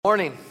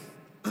Morning.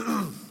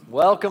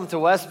 Welcome to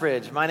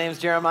Westbridge. My name is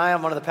Jeremiah.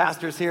 I'm one of the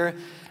pastors here.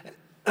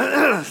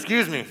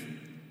 Excuse me.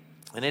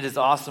 And it is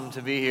awesome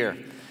to be here.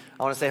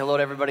 I want to say hello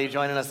to everybody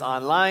joining us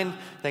online.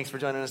 Thanks for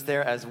joining us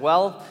there as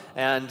well.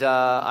 And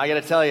I got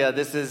to tell you,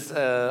 this is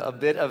a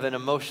bit of an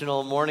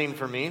emotional morning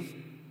for me.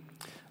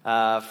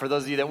 For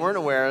those of you that weren't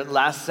aware,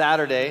 last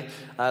Saturday,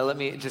 let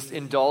me just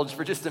indulge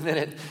for just a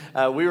minute.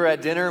 We were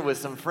at dinner with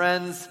some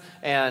friends,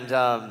 and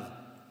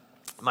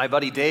my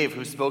buddy Dave,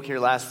 who spoke here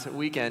last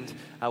weekend,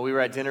 we were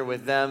at dinner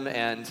with them,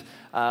 and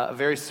a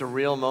very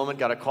surreal moment.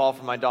 Got a call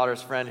from my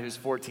daughter's friend, who's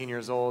 14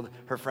 years old,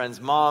 her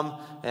friend's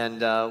mom, and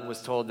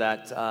was told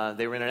that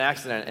they were in an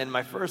accident. And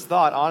my first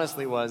thought,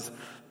 honestly, was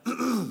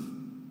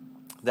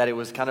that it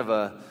was kind of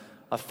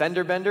a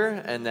fender bender,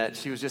 and that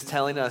she was just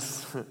telling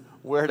us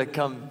where to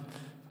come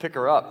pick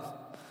her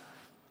up.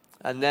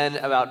 And then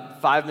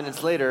about 5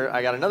 minutes later,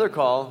 I got another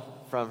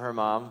call from her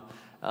mom,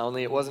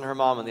 only it wasn't her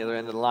mom on the other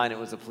end of the line, it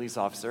was a police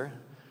officer.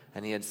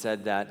 And he had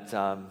said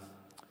that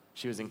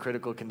she was in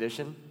critical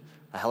condition.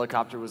 A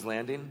helicopter was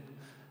landing,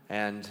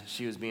 and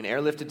she was being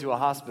airlifted to a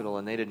hospital,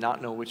 and they did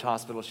not know which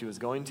hospital she was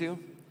going to.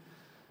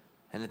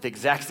 And at the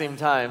exact same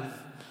time,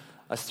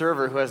 a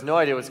server who has no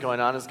idea what's going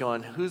on is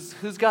going,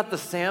 who's got the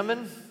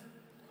salmon?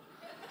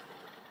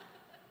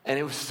 And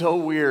it was so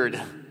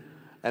weird.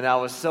 And I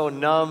was so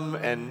numb,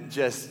 and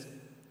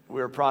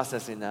we were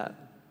processing that.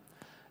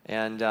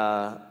 And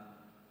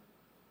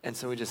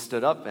so we just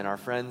stood up, and our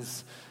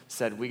friends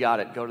said, we got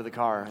it, go to the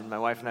car. And my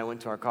wife and I went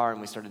to our car, and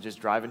we started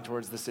just driving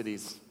towards the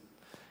cities.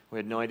 We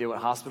had no idea what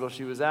hospital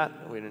she was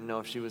at. We didn't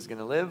know if she was going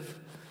to live.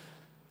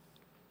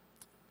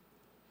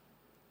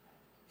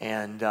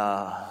 And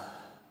I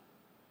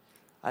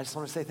just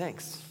want to say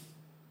thanks.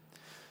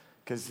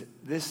 Because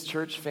this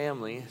church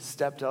family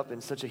stepped up in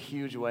such a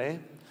huge way,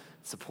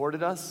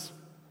 supported us,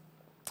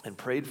 and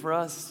prayed for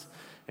us,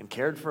 and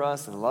cared for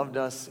us, and loved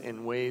us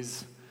in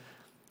ways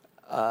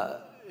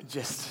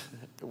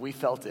we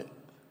felt it.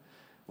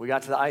 We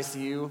got to the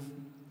ICU,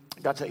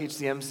 got to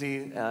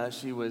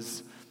HCMC. She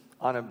was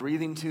on a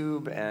breathing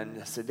tube and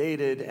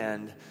sedated,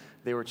 and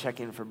they were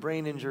checking for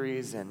brain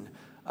injuries, and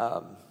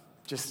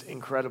just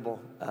incredible.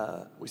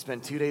 We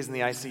spent 2 days in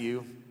the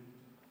ICU.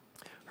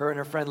 Her and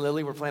her friend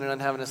Lily were planning on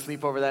having a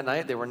sleepover that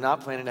night. They were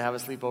not planning to have a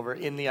sleepover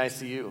in the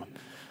ICU.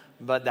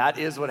 But that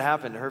is what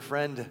happened. Her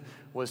friend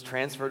was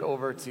transferred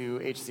over to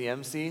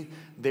HCMC.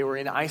 They were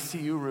in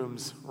ICU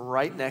rooms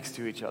right next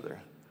to each other,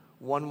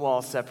 one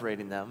wall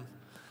separating them.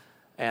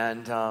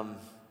 And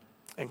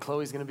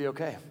Chloe's going to be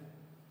okay.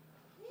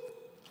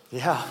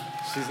 Yeah,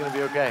 she's going to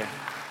be okay.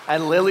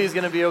 And Lily's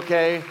going to be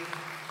okay.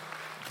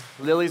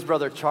 Lily's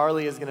brother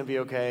Charlie is going to be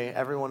okay.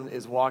 Everyone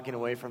is walking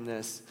away from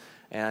this.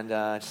 And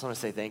I just want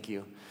to say thank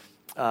you.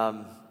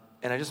 And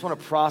I just want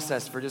to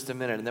process for just a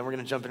minute, and then we're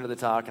going to jump into the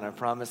talk. And I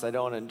promise I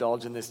don't want to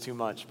indulge in this too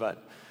much,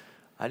 but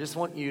I just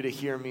want you to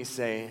hear me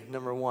say,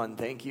 number one,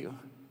 thank you.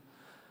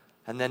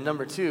 And then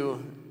number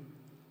two,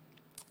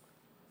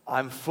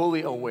 I'm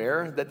fully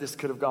aware that this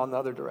could have gone the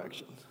other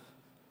direction.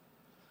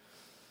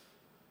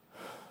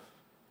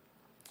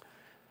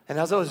 And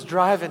as I was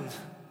driving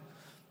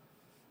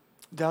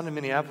down to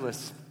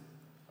Minneapolis,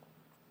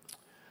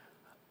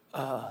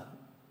 I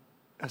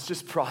was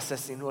just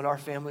processing what our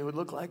family would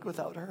look like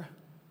without her.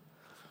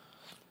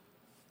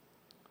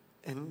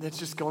 And it's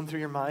just going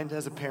through your mind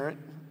as a parent.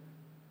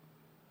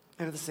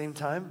 And at the same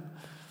time,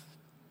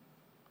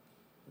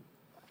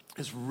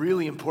 it's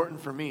really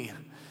important for me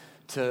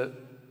to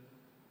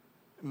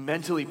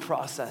mentally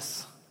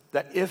process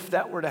that if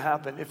that were to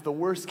happen, if the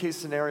worst case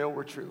scenario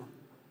were true,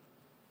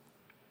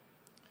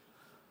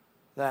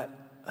 that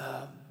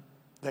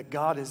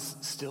God is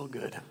still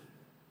good.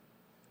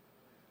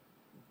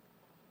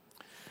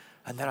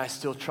 And that I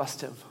still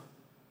trust him.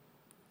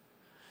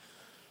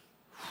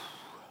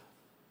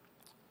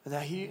 And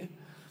that he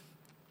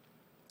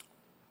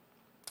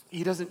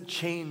doesn't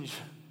change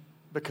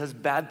because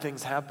bad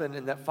things happen,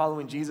 and that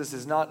following Jesus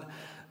is not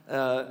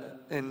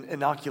an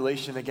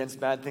inoculation against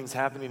bad things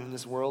happening in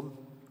this world,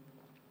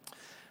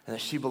 and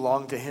that she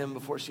belonged to him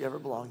before she ever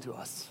belonged to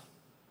us.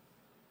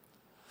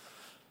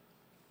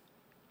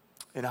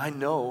 And I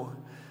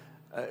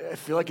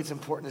feel like it's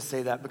important to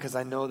say that because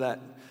I know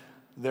that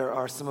there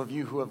are some of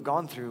you who have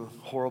gone through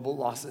horrible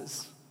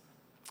losses,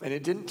 and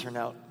it didn't turn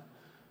out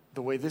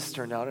the way this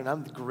turned out, and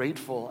I'm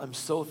grateful, I'm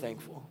so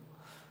thankful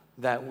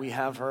that we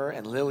have her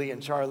and Lily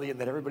and Charlie,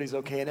 and that everybody's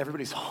okay and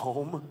everybody's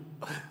home.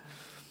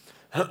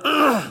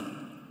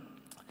 And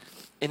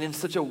in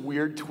such a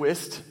weird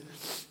twist,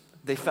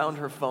 they found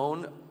her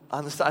phone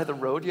on the side of the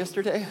road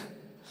yesterday,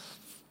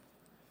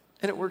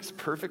 and it works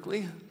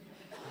perfectly.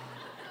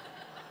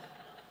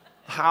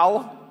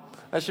 How?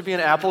 That should be an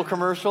Apple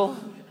commercial.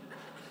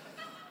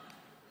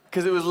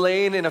 Because it was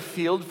laying in a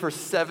field for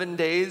 7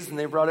 days, and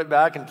they brought it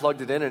back and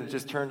plugged it in, and it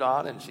just turned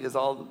on, and she has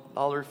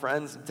all her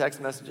friends and text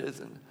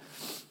messages.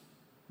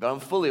 But I'm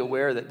fully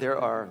aware that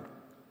there are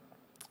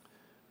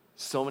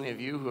so many of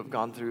you who have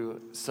gone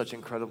through such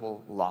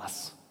incredible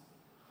loss.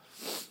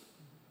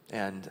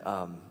 And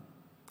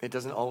it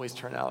doesn't always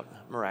turn out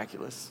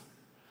miraculous.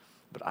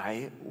 But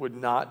I would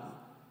not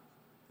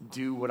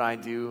do what I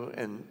do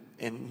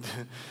and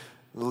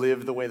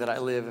live the way that I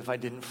live if I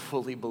didn't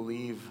fully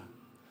believe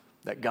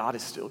that God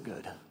is still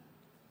good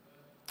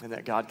and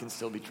that God can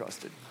still be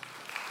trusted.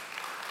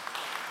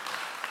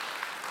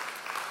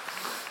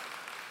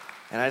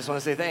 And I just want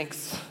to say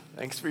thanks.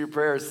 Thanks for your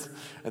prayers,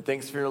 and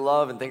thanks for your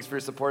love, and thanks for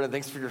your support, and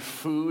thanks for your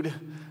food.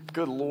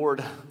 Good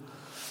Lord.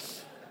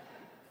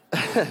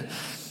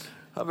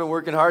 I've been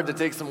working hard to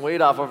take some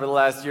weight off over the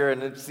last year,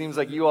 and it seems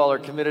like you all are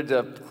committed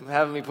to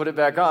having me put it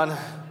back on.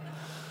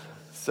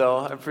 So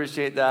I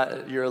appreciate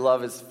that. Your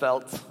love is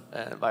felt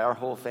by our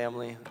whole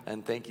family,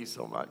 and thank you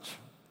so much.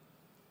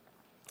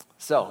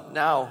 So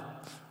now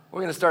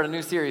we're going to start a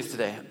new series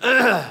today.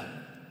 We're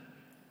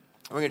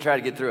going to try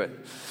to get through it.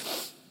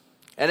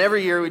 And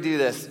every year we do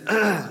this.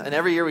 And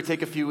every year we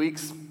take a few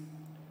weeks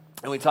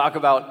and we talk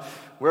about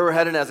where we're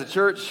headed as a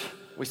church.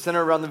 We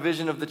center around the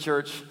vision of the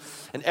church.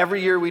 And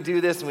every year we do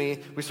this, and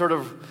we sort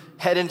of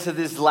head into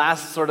this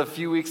last sort of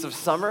few weeks of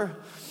summer.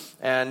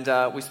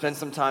 And we spend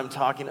some time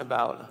talking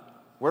about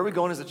where are we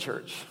going as a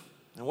church?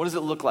 And what does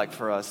it look like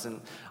for us? And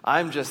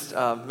I'm just,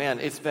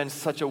 it's been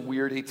such a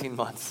weird 18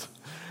 months.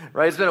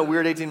 Right? It's been a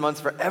weird 18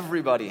 months for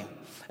everybody.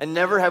 And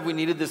never have we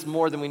needed this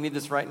more than we need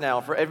this right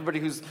now. For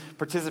everybody who's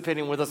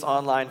participating with us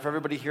online, for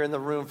everybody here in the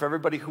room, for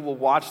everybody who will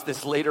watch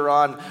this later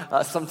on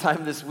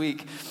sometime this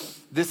week,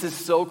 this is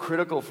so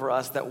critical for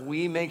us that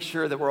we make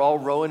sure that we're all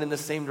rowing in the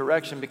same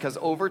direction, because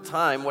over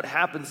time what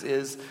happens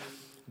is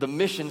the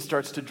mission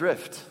starts to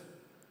drift.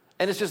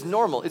 And it's just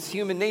normal. It's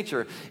human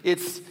nature.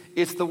 It's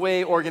the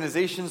way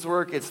organizations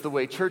work. It's the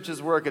way churches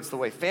work. It's the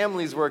way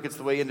families work. It's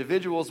the way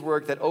individuals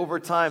work, that over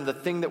time, the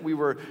thing that we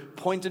were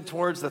pointed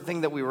towards, the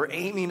thing that we were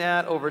aiming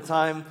at, over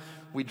time,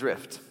 we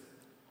drift.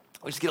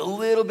 We just get a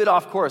little bit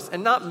off course.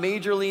 And not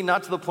majorly,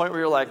 not to the point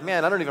where you're like,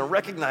 man, I don't even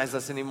recognize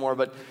this anymore.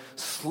 But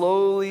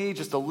slowly,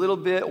 just a little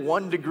bit,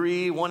 1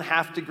 degree,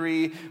 1/2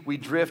 degree, we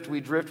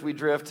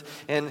drift.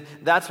 And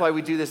that's why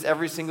we do this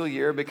every single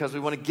year, because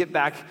we want to get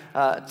back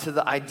to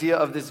the idea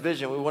of this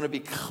vision. We want to be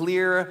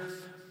clear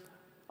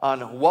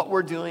on what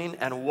we're doing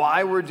and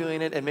why we're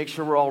doing it, and make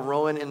sure we're all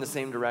rowing in the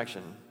same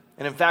direction.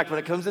 And in fact, when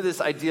it comes to this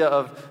idea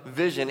of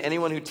vision,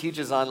 anyone who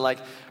teaches on like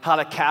how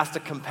to cast a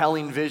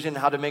compelling vision,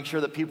 how to make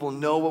sure that people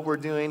know what we're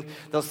doing,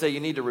 they'll say you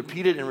need to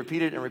repeat it and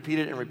repeat it and repeat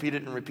it and repeat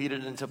it and repeat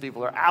it until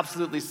people are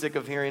absolutely sick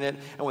of hearing it.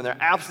 And when they're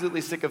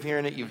absolutely sick of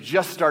hearing it, you've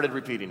just started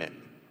repeating it.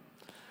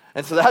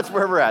 And so that's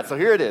where we're at. So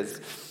here it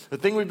is. The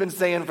thing we've been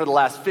saying for the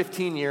last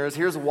 15 years,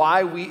 here's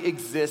why we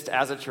exist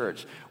as a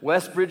church.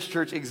 Westbridge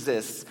Church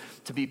exists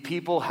to be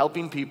people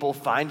helping people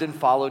find and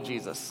follow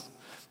Jesus.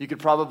 You could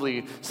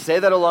probably say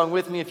that along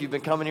with me if you've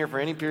been coming here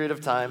for any period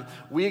of time.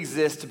 We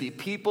exist to be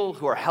people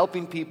who are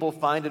helping people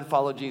find and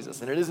follow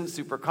Jesus. And it isn't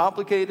super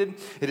complicated.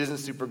 It isn't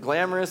super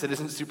glamorous. It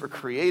isn't super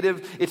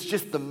creative. It's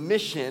just the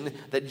mission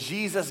that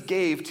Jesus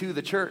gave to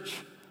the church.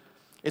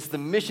 It's the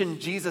mission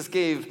Jesus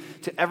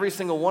gave to every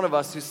single one of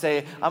us who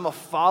say, I'm a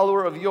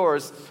follower of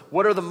yours.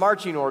 What are the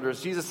marching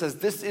orders? Jesus says,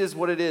 this is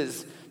what it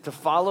is to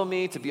follow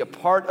me, to be a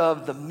part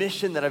of the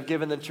mission that I've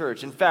given the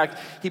church. In fact,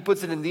 he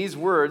puts it in these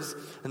words,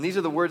 and these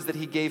are the words that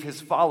he gave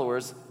his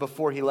followers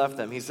before he left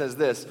them. He says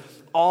this,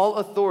 all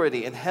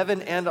authority in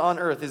heaven and on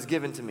earth is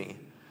given to me.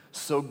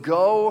 So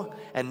go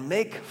and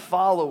make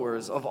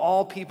followers of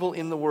all people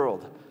in the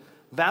world.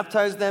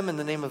 Baptize them in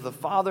the name of the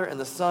Father and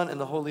the Son and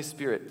the Holy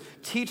Spirit.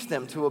 Teach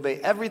them to obey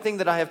everything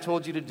that I have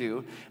told you to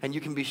do, and you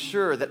can be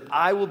sure that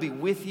I will be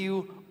with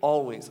you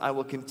always. I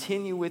will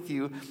continue with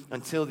you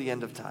until the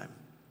end of time.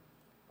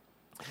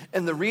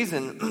 And the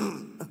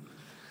reason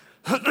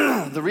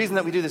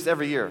that we do this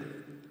every year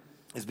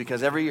is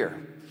because every year,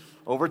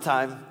 over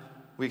time,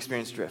 we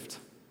experience drift.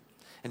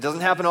 It doesn't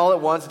happen all at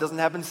once. It doesn't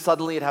happen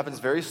suddenly. It happens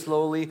very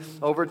slowly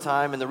over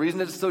time. And the reason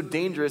it's so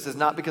dangerous is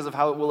not because of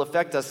how it will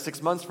affect us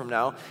 6 months from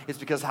now. It's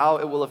because how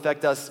it will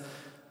affect us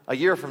a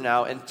year from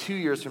now and 2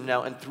 years from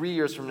now and 3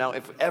 years from now.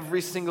 If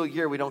every single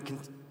year we don't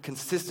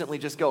consistently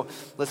just go,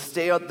 let's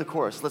stay out the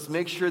course. Let's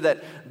make sure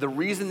that the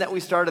reason that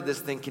we started this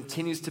thing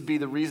continues to be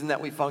the reason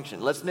that we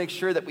function. Let's make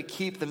sure that we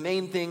keep the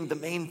main thing the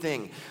main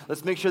thing.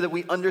 Let's make sure that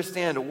we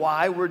understand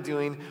why we're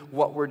doing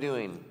what we're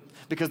doing.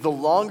 Because the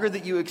longer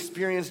that you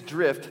experience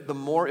drift, the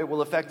more it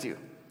will affect you.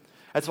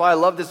 That's why I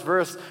love this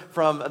verse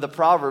from the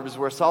Proverbs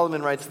where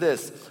Solomon writes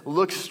this,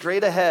 look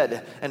straight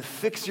ahead and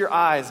fix your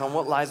eyes on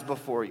what lies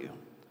before you.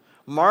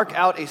 Mark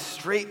out a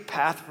straight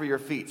path for your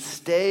feet.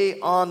 Stay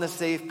on the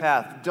safe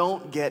path.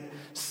 Don't get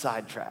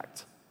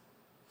sidetracked.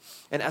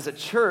 And as a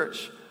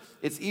church,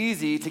 it's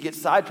easy to get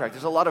sidetracked.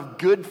 There's a lot of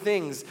good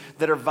things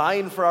that are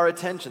vying for our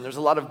attention. There's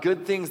a lot of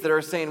good things that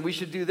are saying we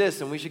should do this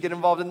and we should get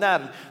involved in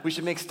that and we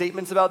should make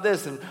statements about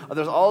this, and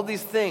there's all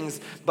these things.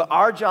 But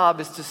our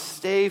job is to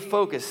stay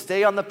focused,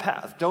 stay on the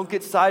path. Don't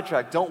get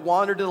sidetracked. Don't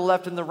wander to the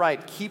left and the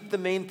right. Keep the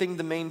main thing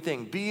the main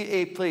thing. Be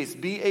a place,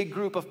 be a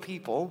group of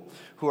people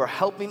who are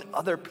helping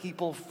other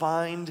people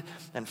find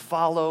and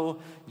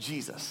follow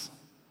Jesus.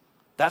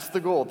 That's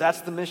the goal.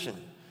 That's the mission.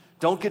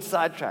 Don't get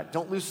sidetracked.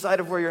 Don't lose sight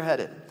of where you're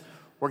headed.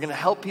 We're going to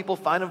help people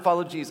find and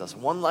follow Jesus,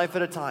 one life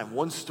at a time,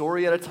 one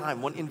story at a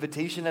time, one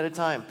invitation at a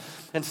time.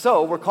 And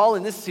so we're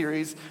calling this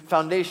series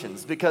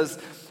Foundations, because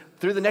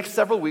through the next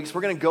several weeks,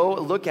 we're going to go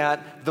look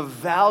at the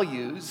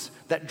values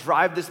that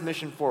drive this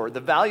mission forward, the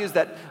values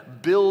that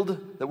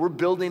we're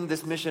building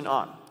this mission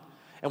on.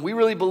 And we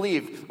really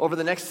believe over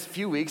the next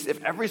few weeks,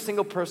 if every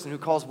single person who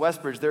calls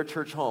Westbridge their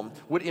church home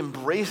would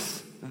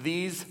embrace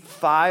these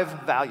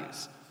 5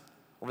 values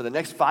over the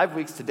next 5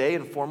 weeks, today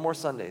and 4 more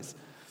Sundays,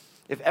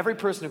 if every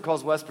person who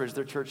calls Westbridge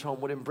their church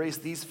home would embrace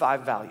these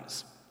 5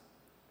 values,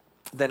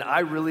 then I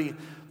really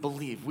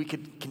believe we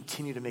could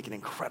continue to make an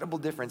incredible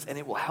difference, and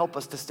it will help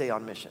us to stay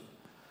on mission.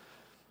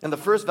 And the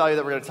first value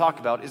that we're going to talk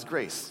about is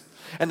grace.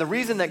 And the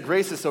reason that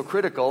grace is so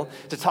critical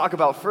to talk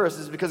about first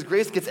is because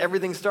grace gets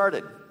everything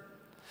started.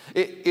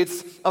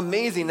 It's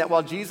amazing that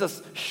while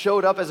Jesus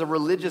showed up as a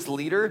religious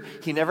leader,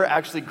 he never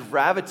actually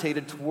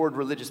gravitated toward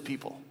religious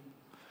people.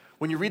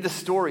 When you read the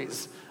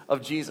stories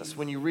of Jesus,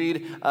 when you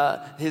read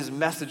his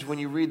message, when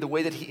you read the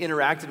way that he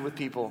interacted with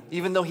people,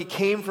 even though he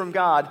came from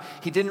God,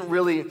 he didn't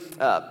really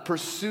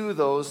pursue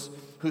those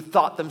who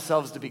thought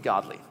themselves to be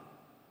godly.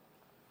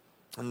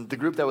 And the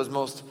group that was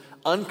most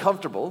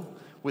uncomfortable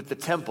with the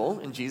temple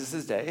in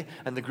Jesus' day,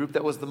 and the group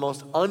that was the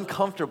most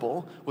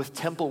uncomfortable with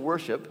temple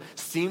worship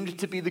seemed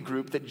to be the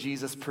group that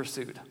Jesus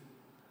pursued.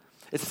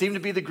 It seemed to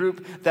be the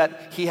group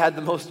that he had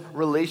the most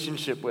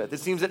relationship with. It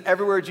seems that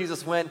everywhere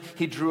Jesus went,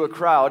 he drew a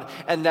crowd,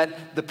 and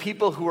that the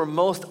people who were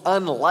most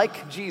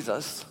unlike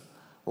Jesus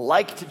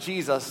liked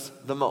Jesus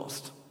the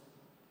most.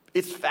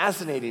 It's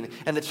fascinating,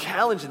 and the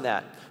challenge in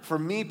that, for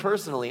me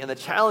personally, and the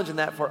challenge in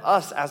that for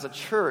us as a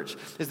church,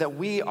 is that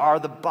we are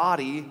the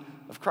body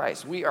of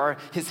Christ. We are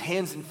his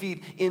hands and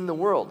feet in the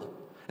world.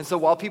 And so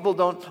while people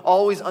don't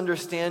always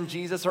understand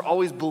Jesus or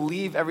always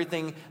believe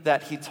everything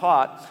that he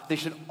taught, they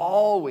should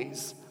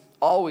always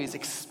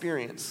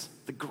experience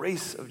the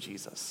grace of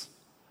Jesus.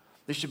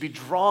 They should be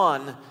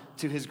drawn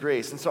to his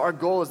grace. And so our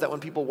goal is that when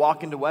people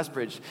walk into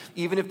Westbridge,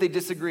 even if they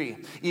disagree,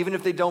 even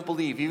if they don't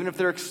believe, even if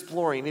they're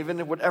exploring, even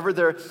if whatever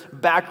their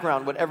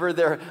background, whatever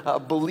their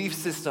belief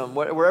system,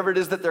 wherever it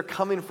is that they're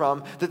coming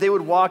from, that they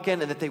would walk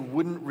in and that they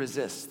wouldn't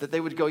resist. That they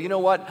would go, you know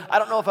what? I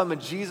don't know if I'm a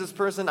Jesus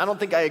person. I don't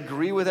think I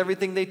agree with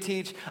everything they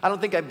teach. I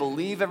don't think I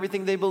believe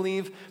everything they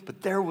believe.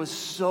 But there was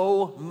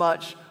so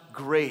much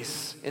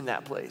grace in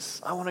that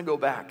place. I want to go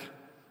back.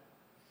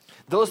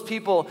 Those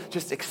people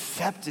just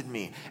accepted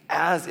me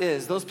as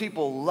is. Those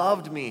people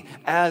loved me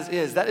as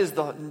is. That is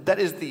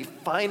the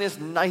finest,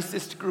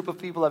 nicest group of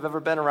people I've ever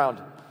been around.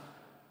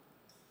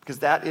 Because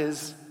that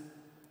is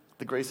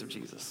the grace of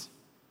Jesus.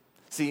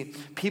 See,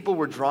 people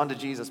were drawn to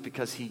Jesus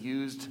because he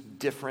used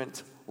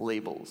different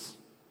labels.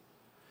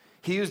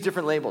 He used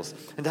different labels.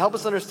 And to help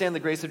us understand the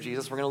grace of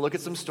Jesus, we're going to look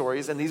at some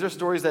stories. And these are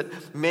stories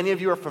that many of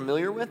you are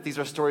familiar with. These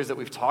are stories that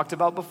we've talked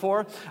about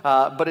before.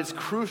 But it's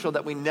crucial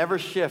that we never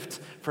shift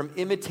from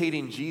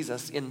imitating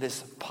Jesus in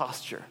this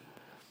posture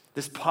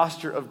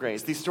of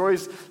grace. These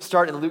stories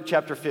start in Luke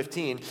chapter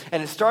 15.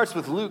 And it starts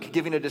with Luke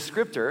giving a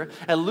descriptor.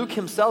 And Luke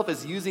himself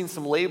is using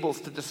some labels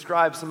to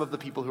describe some of the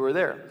people who are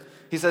there.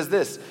 He says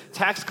this: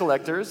 tax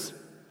collectors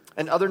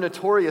and other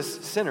notorious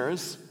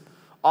sinners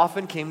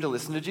often came to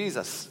listen to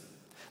Jesus.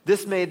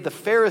 This made the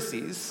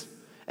Pharisees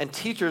and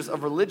teachers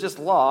of religious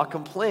law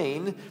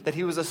complain that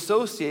he was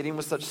associating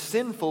with such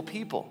sinful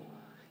people,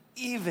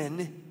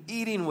 even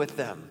eating with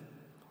them.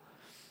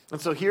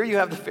 And so here you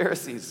have the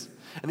Pharisees.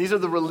 And these are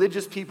the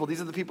religious people. These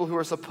are the people who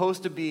are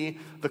supposed to be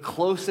the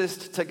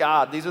closest to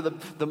God. These are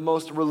the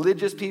most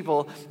religious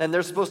people, and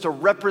they're supposed to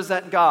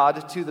represent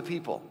God to the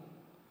people.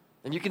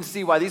 And you can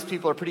see why these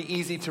people are pretty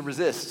easy to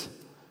resist.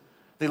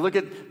 They look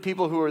at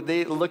people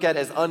they look at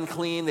as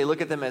unclean, they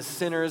look at them as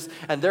sinners,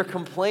 and they're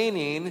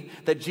complaining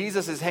that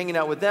Jesus is hanging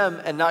out with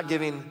them and not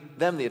giving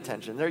them the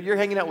attention. You're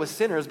hanging out with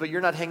sinners, but you're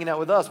not hanging out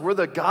with us. We're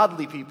the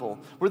godly people.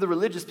 We're the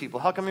religious people.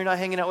 How come you're not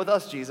hanging out with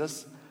us,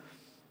 Jesus?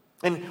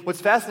 And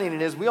what's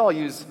fascinating is we all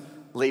use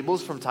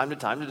labels from time to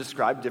time to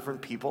describe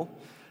different people.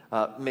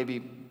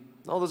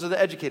 Those are the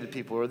educated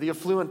people, or the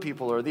affluent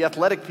people, or the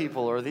athletic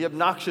people, or the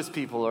obnoxious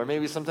people, or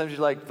maybe sometimes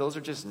you're like, those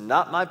are just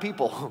not my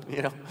people,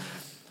 you know?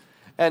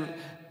 And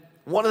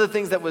one of the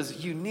things that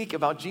was unique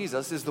about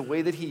Jesus is the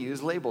way that he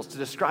used labels to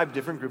describe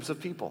different groups of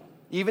people.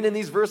 Even in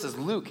these verses,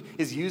 Luke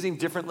is using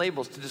different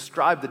labels to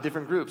describe the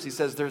different groups. He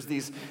says there's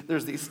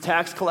these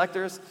tax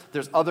collectors,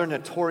 there's other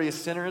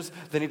notorious sinners,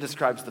 then he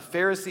describes the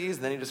Pharisees,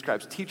 and then he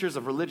describes teachers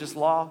of religious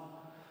law.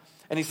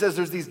 And he says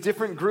there's these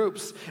different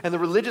groups, and the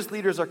religious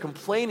leaders are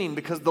complaining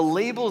because the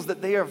labels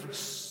that they have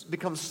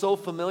become so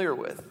familiar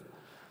with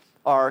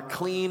are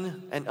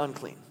clean and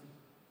unclean.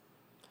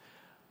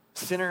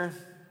 Sinner,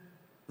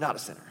 not a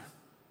sinner.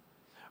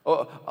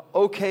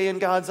 Okay in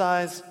God's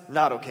eyes,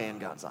 not okay in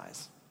God's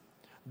eyes.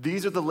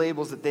 These are the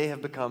labels that they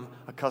have become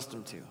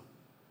accustomed to.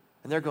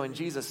 And they're going,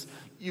 Jesus,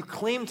 you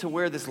claim to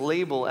wear this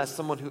label as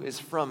someone who is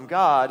from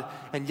God,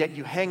 and yet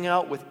you hang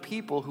out with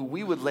people who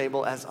we would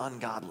label as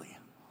ungodly.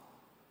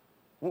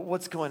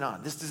 What's going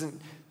on? This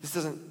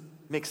doesn't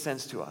make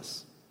sense to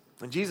us.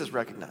 And Jesus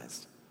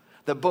recognized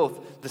that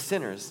both the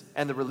sinners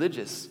and the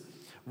religious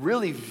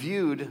really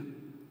viewed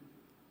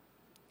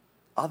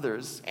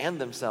others and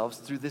themselves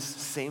through this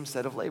same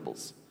set of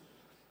labels,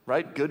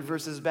 right? Good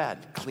versus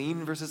bad,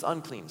 clean versus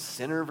unclean,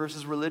 sinner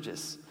versus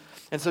religious.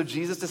 And so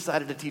Jesus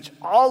decided to teach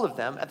all of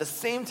them at the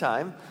same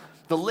time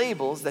the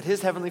labels that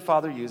his heavenly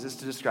Father uses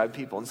to describe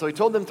people. And so he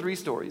told them 3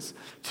 stories,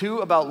 2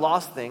 about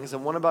lost things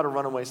and 1 about a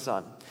runaway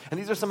son. And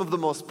these are some of the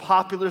most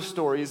popular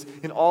stories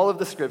in all of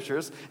the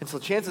scriptures. And so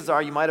chances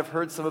are you might have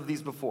heard some of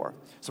these before.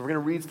 So we're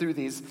going to read through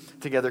these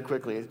together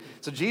quickly.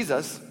 So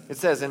Jesus, it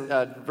says in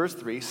verse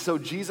 3, so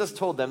Jesus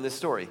told them this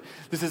story.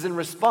 This is in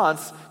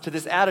response to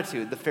this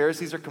attitude. The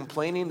Pharisees are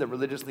complaining, the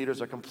religious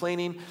leaders are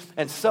complaining.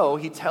 And so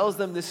he tells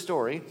them this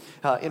story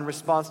in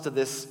response to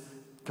this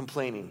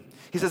complaining.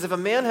 He says, if a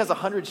man has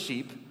 100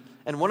 sheep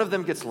and one of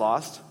them gets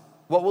lost,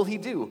 what will he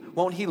do?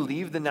 Won't he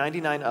leave the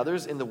 99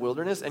 others in the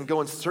wilderness and go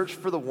and search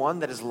for the one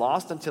that is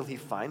lost until he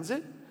finds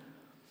it?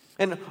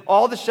 And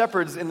all the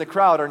shepherds in the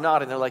crowd are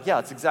nodding. They're like, yeah,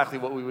 that's exactly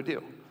what we would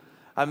do.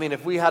 I mean,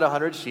 if we had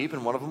 100 sheep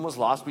and one of them was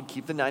lost, we'd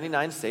keep the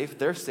 99 safe.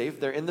 They're safe.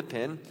 They're in the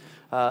pen.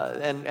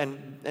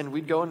 And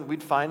we'd go and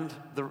we'd find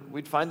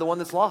the one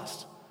that's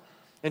lost.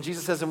 And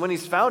Jesus says, and when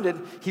he's found it,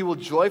 he will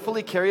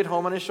joyfully carry it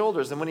home on his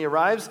shoulders. And when he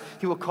arrives,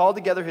 he will call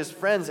together his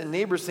friends and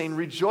neighbors, saying,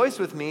 rejoice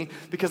with me,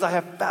 because I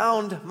have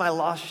found my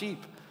lost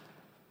sheep.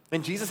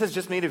 And Jesus has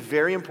just made a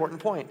very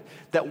important point,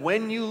 that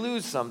when you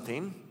lose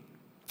something,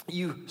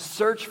 you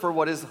search for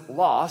what is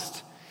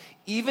lost,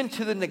 even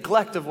to the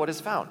neglect of what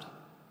is found.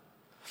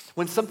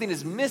 When something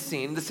is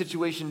missing, the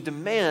situation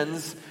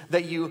demands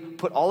that you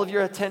put all of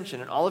your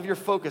attention and all of your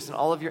focus and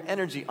all of your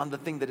energy on the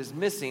thing that is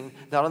missing,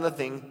 not on the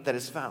thing that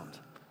is found.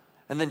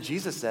 And then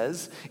Jesus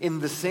says,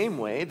 in the same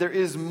way, there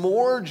is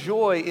more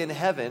joy in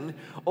heaven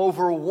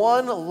over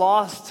one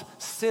lost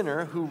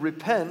sinner who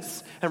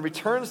repents and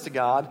returns to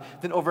God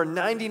than over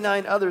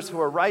 99 others who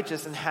are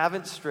righteous and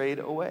haven't strayed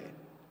away.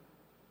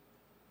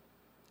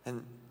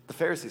 And the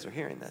Pharisees are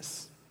hearing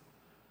this.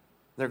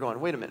 They're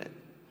going, wait a minute.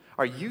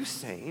 Are you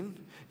saying,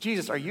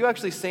 Jesus, are you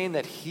actually saying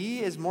that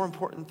he is more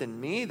important than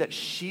me, that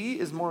she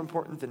is more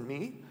important than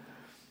me?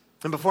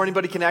 And before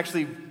anybody can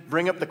actually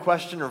bring up the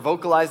question or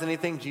vocalize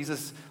anything,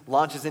 Jesus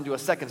launches into a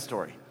second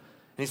story.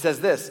 And he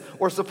says this,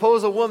 or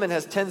suppose a woman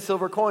has 10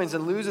 silver coins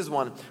and loses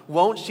one.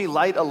 Won't she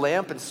light a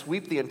lamp and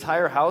sweep the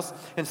entire house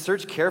and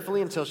search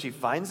carefully until she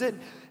finds it?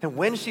 And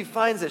when she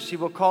finds it, she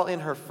will call in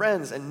her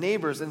friends and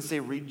neighbors and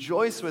say,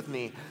 rejoice with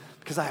me,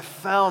 because I have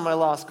found my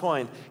lost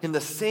coin. In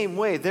the same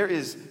way, there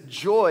is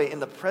joy in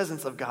the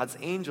presence of God's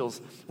angels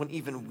when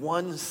even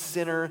one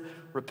sinner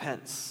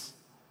repents.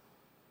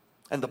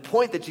 And the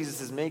point that Jesus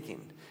is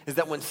making is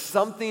that when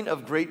something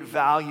of great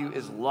value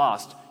is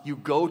lost, you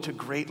go to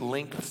great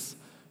lengths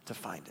to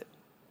find it.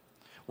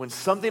 When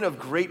something of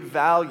great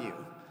value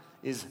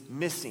is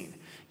missing,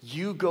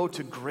 you go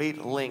to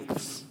great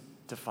lengths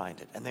to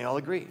find it. And they all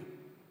agree.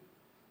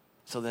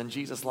 So then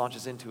Jesus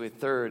launches into a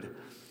third,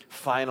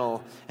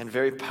 final, and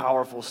very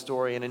powerful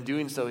story. And in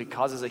doing so, he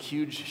causes a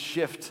huge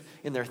shift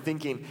in their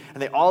thinking.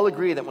 And they all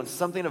agree that when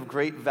something of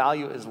great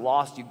value is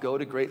lost, you go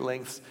to great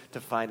lengths to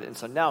find it. And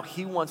so now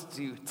he wants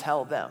to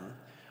tell them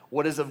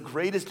what is of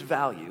greatest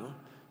value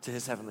to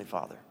his heavenly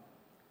Father.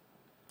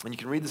 And you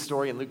can read the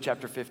story in Luke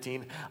chapter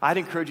 15. I'd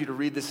encourage you to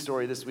read this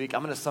story this week.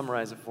 I'm going to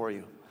summarize it for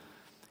you.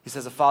 He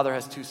says a father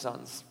has 2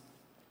 sons.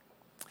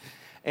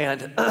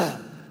 And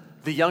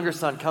the younger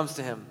son comes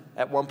to him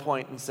at one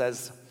point and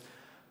says,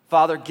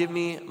 Father, give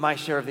me my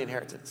share of the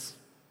inheritance,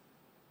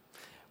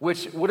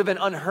 which would have been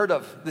unheard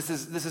of. This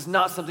is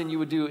not something you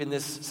would do in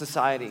this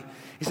society.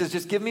 He says,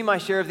 just give me my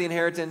share of the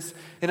inheritance.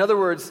 In other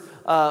words,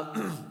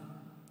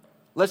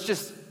 let's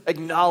just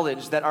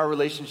acknowledge that our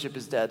relationship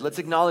is dead. Let's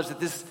acknowledge that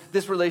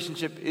this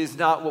relationship is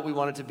not what we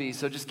want it to be.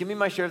 So just give me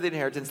my share of the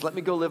inheritance. Let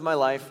me go live my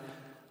life,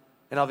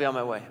 and I'll be on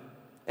my way.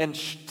 And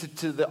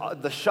to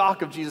the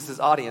shock of Jesus'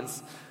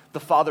 audience, the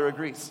father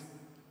agrees.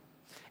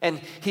 And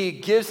he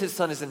gives his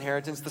son his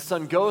inheritance. The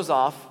son goes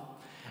off,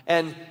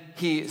 and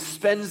he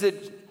spends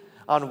it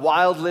on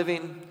wild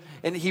living,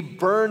 and he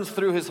burns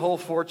through his whole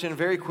fortune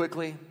very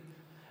quickly.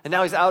 And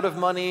now he's out of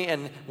money,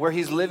 and where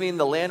he's living,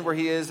 the land where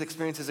he is,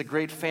 experiences a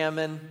great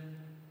famine.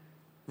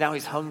 Now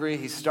he's hungry,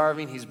 he's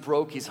starving, he's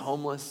broke, he's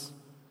homeless.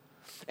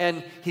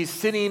 And he's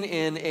sitting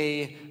in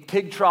a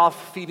pig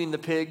trough feeding the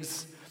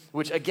pigs,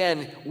 which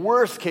again,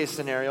 worst case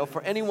scenario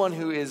for anyone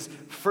who is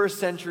first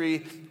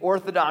century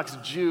Orthodox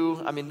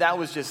Jew. I mean, that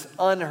was just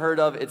unheard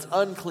of. It's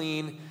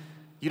unclean.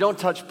 You don't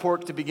touch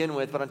pork to begin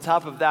with, but on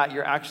top of that,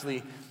 you're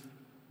actually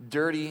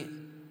dirty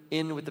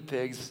in with the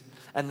pigs.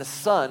 And the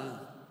son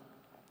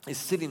is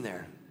sitting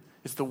there.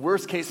 It's the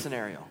worst case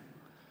scenario.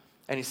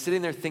 And he's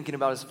sitting there thinking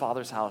about his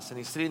father's house. And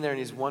he's sitting there and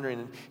he's wondering,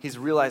 and he's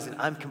realizing,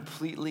 I'm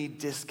completely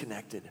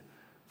disconnected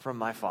from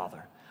my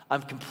father.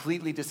 I'm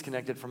completely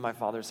disconnected from my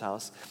father's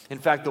house. In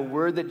fact, the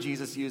word that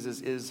Jesus uses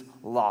is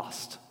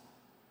lost.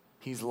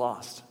 He's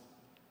lost.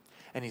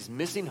 And he's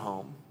missing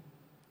home.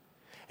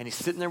 And he's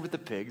sitting there with the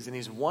pigs, and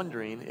he's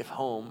wondering if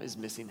home is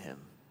missing him.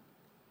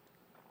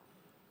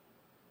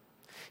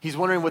 He's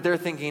wondering what they're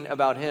thinking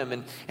about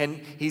him,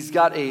 and he's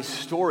got a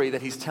story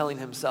that he's telling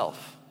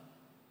himself.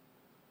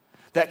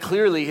 That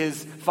clearly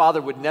his father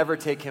would never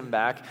take him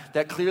back,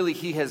 that clearly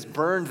he has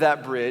burned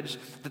that bridge,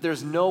 that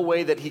there's no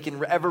way that he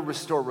can ever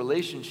restore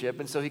relationship.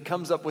 And so he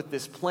comes up with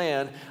this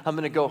plan. I'm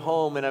going to go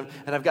home, and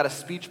I've got a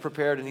speech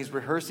prepared, and he's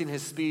rehearsing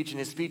his speech, and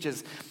his speech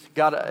is,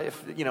 God,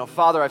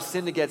 Father, I've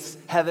sinned against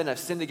heaven, I've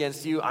sinned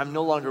against you, I'm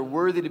no longer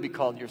worthy to be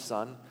called your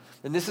son.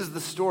 And this is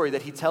the story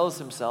that he tells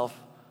himself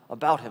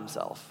about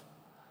himself.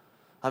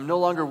 I'm no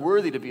longer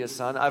worthy to be a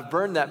son. I've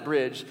burned that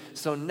bridge.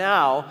 So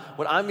now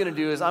what I'm going to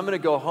do is I'm going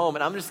to go home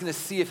and I'm just going to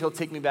see if he'll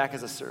take me back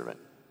as a servant.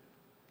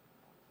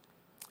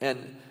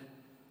 And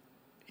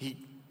he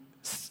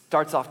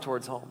starts off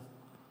towards home.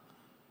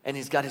 And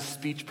he's got his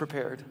speech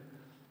prepared.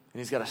 And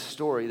he's got a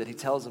story that he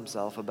tells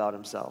himself about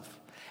himself.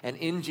 And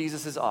in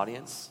Jesus'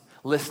 audience,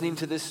 listening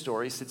to this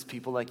story, sits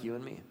people like you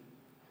and me.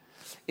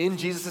 In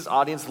Jesus'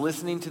 audience,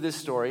 listening to this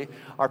story,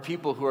 are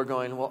people who are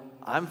going, well,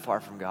 I'm far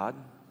from God.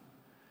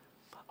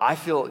 I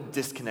feel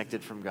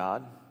disconnected from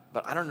God,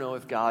 but I don't know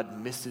if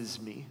God misses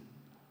me.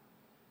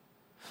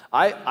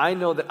 I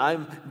know that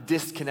I'm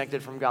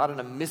disconnected from God and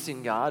I'm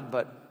missing God,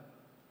 but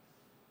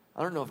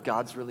I don't know if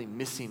God's really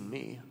missing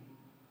me.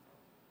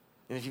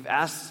 And if you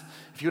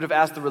would have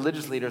asked the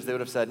religious leaders, they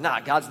would have said,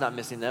 nah, God's not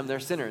missing them. They're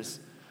sinners.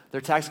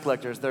 They're tax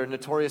collectors. They're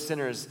notorious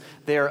sinners.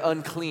 They are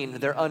unclean.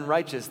 They're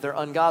unrighteous. They're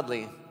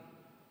ungodly.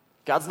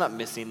 God's not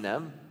missing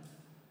them.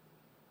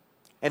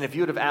 And if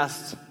you would have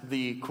asked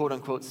the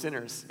quote-unquote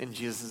sinners in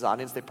Jesus'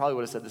 audience, they probably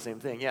would have said the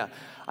same thing. Yeah,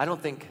 I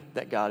don't think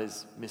that God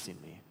is missing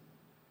me.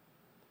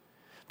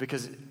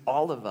 Because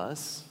all of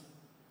us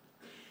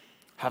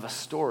have a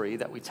story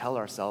that we tell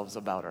ourselves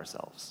about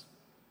ourselves.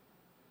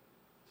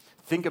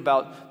 Think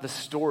about the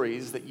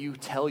stories that you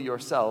tell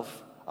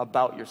yourself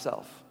about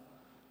yourself.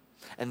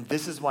 And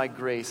this is why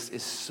grace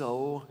is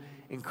so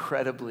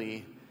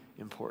incredibly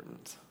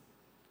important.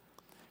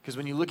 Because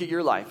when you look at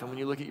your life and when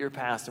you look at your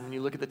past and when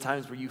you look at the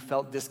times where you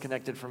felt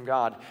disconnected from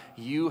God,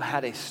 you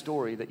had a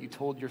story that you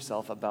told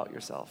yourself about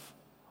yourself.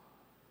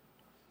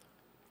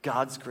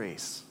 God's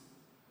grace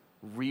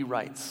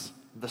rewrites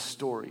the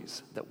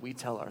stories that we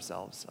tell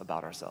ourselves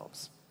about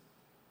ourselves.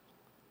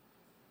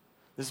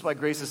 This is why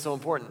grace is so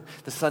important.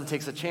 The son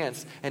takes a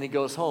chance and he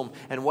goes home.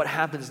 And what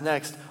happens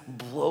next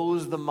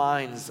blows the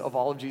minds of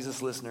all of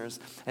Jesus' listeners.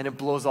 And it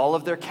blows all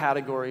of their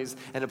categories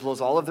and it blows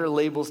all of their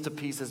labels to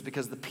pieces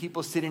because the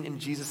people sitting in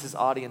Jesus'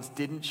 audience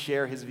didn't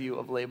share his view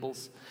of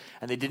labels.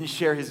 And they didn't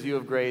share his view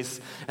of grace.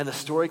 And the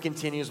story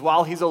continues.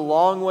 While he's a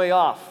long way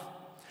off,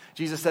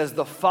 Jesus says,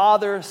 the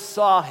Father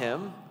saw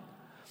him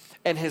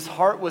and his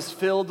heart was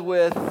filled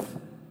with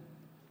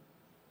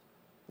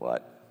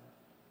what?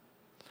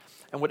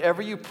 And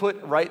whatever you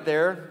put right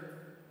there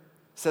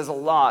says a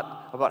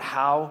lot about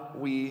how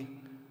we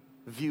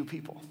view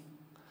people.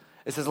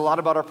 It says a lot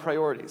about our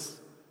priorities.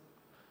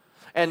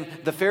 And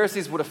the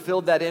Pharisees would have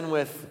filled that in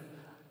with,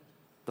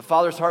 the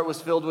Father's heart was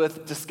filled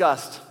with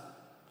disgust.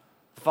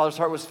 The Father's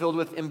heart was filled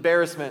with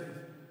embarrassment.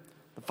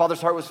 The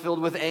Father's heart was filled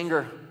with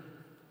anger.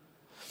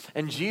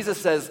 And Jesus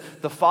says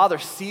the Father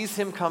sees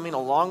him coming a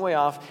long way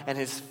off and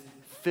is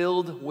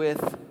filled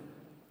with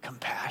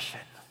compassion.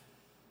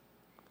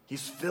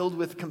 He's filled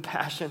with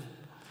compassion.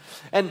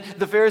 And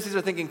the Pharisees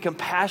are thinking,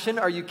 compassion?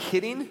 Are you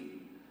kidding?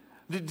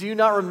 Do you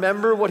not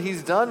remember what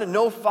he's done? And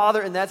no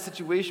father in that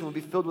situation would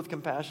be filled with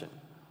compassion.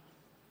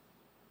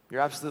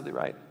 You're absolutely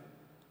right.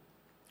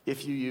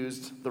 If you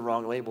used the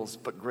wrong labels,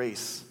 but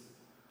grace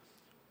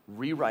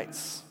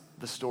rewrites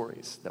the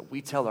stories that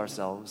we tell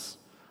ourselves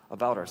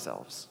about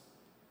ourselves.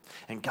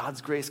 And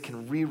God's grace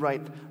can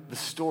rewrite the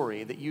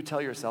story that you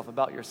tell yourself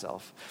about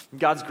yourself.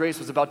 God's grace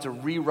was about to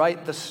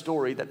rewrite the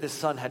story that this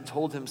son had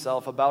told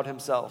himself about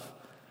himself.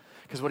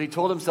 Because what he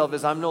told himself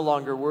is, I'm no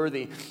longer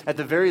worthy. At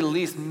the very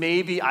least,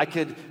 maybe I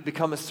could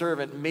become a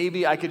servant.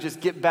 Maybe I could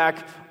just get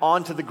back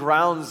onto the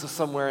grounds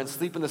somewhere and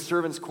sleep in the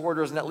servants'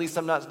 quarters, and at least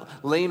I'm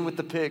not laying with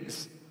the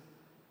pigs.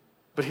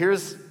 But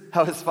here's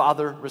how his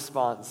father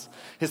responds.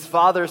 His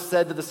father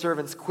said to the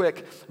servants,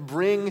 quick,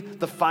 bring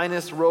the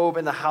finest robe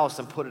in the house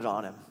and put it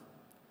on him.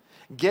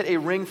 Get a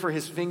ring for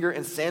his finger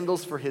and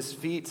sandals for his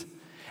feet,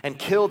 and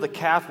kill the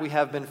calf we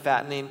have been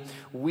fattening.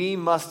 We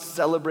must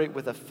celebrate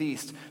with a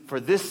feast,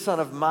 for this son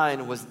of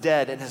mine was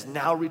dead and has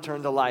now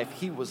returned to life.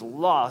 He was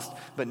lost,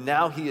 but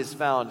now he is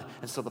found.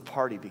 And so the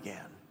party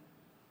began.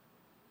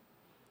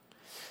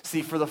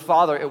 See, for the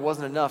father, it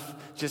wasn't enough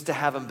just to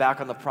have him back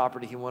on the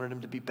property. He wanted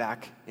him to be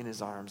back in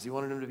his arms. He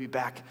wanted him to be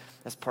back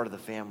as part of the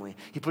family.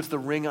 He puts the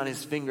ring on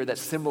his finger that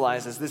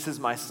symbolizes, this is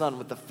my son,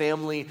 with the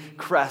family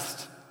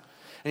crest.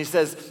 And he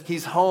says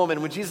he's home.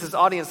 And when Jesus'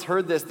 audience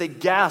heard this, they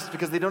gasped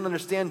because they don't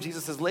understand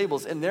Jesus'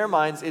 labels. In their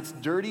minds, it's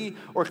dirty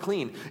or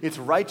clean. It's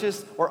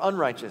righteous or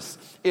unrighteous.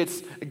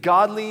 It's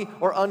godly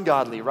or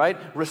ungodly, right?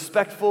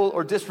 Respectful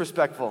or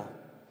disrespectful.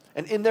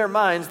 And in their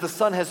minds, the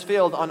son has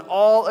failed on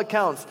all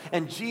accounts.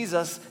 And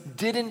Jesus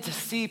didn't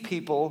see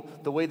people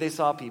the way they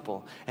saw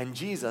people. And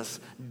Jesus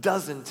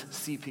doesn't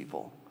see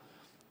people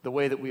the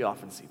way that we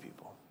often see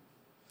people.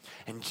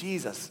 And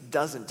Jesus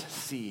doesn't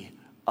see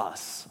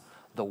us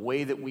the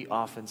way that we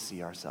often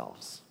see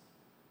ourselves.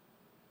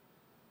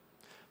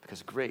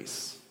 Because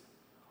grace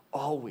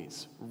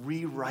always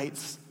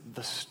rewrites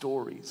the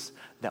stories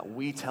that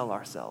we tell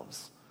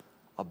ourselves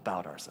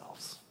about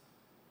ourselves.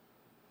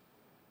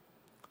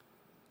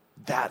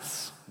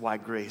 That's why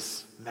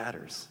grace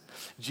matters.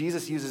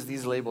 Jesus uses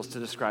these labels to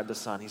describe the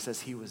Son. He says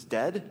he was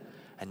dead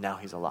and now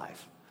he's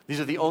alive. These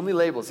are the only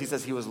labels. He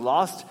says he was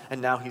lost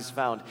and now he's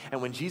found.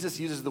 And when Jesus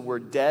uses the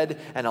word dead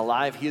and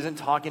alive, he isn't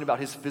talking about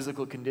his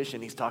physical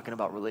condition. He's talking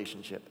about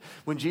relationship.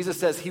 When Jesus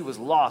says he was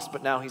lost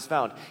but now he's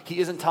found, he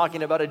isn't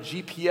talking about a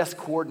GPS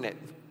coordinate.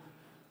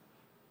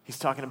 He's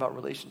talking about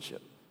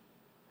relationship.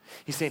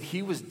 He's saying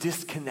he was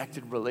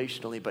disconnected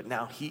relationally, but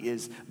now he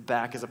is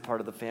back as a part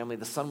of the family.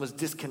 The Son was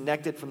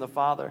disconnected from the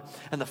Father,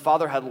 and the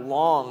Father had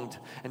longed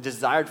and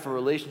desired for a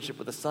relationship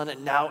with the Son,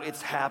 and now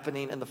it's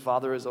happening, and the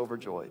Father is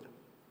overjoyed.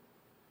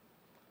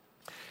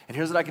 And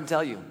here's what I can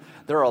tell you.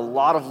 There are a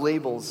lot of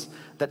labels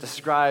that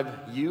describe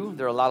you.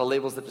 There are a lot of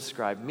labels that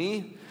describe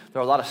me.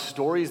 There are a lot of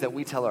stories that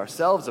we tell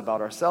ourselves about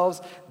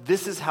ourselves.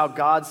 This is how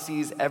God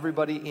sees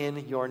everybody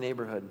in your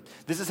neighborhood.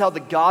 This is how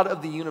the God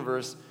of the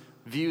universe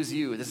views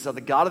you. This is how the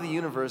God of the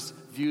universe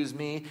views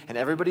me, and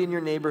everybody in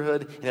your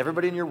neighborhood, and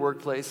everybody in your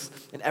workplace,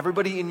 and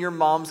everybody in your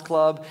mom's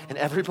club, and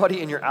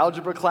everybody in your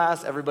algebra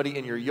class, everybody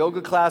in your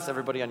yoga class,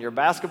 everybody on your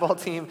basketball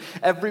team,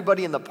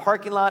 everybody in the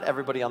parking lot,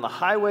 everybody on the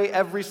highway,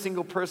 every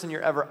single person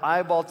you're ever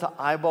eyeball to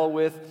eyeball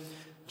with.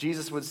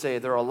 Jesus would say,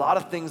 there are a lot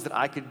of things that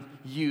I could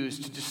use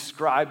to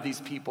describe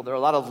these people. There are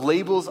a lot of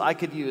labels I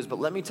could use, but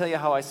let me tell you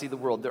how I see the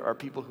world. There are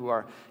people who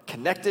are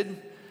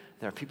connected,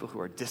 there are people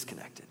who are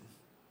disconnected.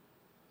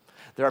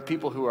 There are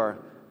people who are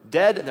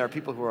dead, and there are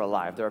people who are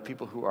alive. There are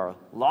people who are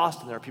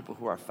lost, and there are people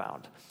who are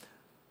found.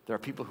 There are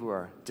people who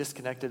are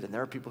disconnected, and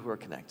there are people who are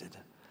connected.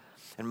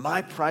 And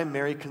my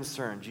primary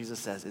concern, Jesus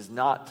says, is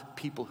not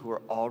people who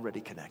are already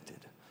connected.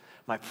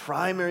 My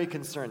primary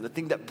concern, the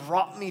thing that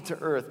brought me to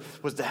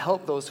earth, was to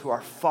help those who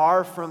are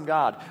far from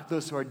God,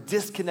 those who are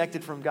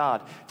disconnected from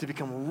God, to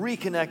become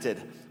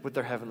reconnected with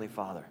their Heavenly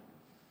Father.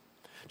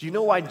 Do you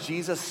know why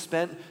Jesus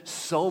spent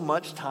so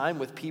much time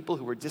with people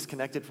who were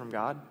disconnected from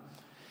God?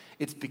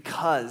 It's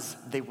because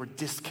they were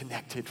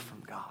disconnected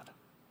from God.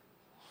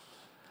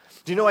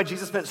 Do you know why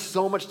Jesus spent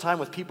so much time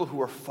with people who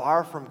were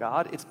far from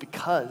God? It's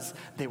because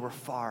they were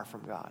far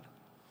from God.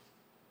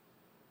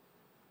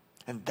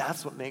 And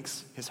that's what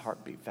makes his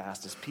heart beat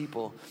fast, is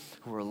people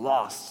who are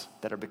lost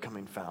that are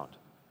becoming found.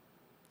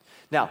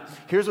 Now,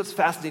 here's what's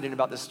fascinating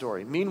about this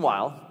story.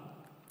 Meanwhile,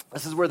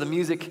 this is where the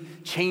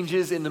music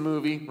changes in the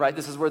movie, right?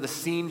 This is where the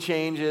scene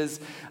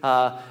changes.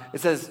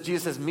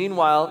 Jesus says,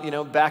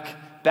 meanwhile,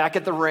 back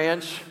at the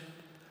ranch,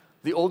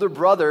 the older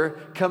brother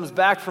comes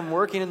back from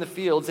working in the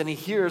fields and he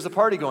hears a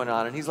party going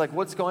on. And he's like,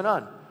 what's going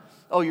on?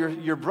 Oh,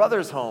 your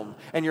brother's home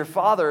and your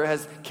father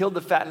has killed the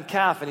fattened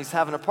calf and he's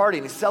having a party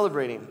and he's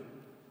celebrating.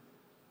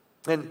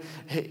 And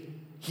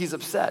he's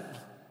upset.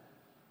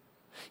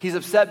 He's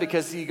upset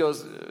because he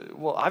goes,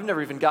 well, I've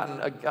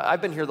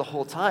been here the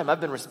whole time.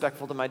 I've been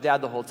respectful to my dad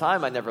the whole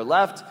time. I never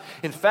left.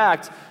 In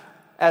fact,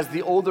 as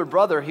the older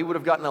brother, he would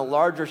have gotten a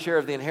larger share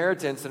of the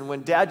inheritance, and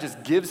when dad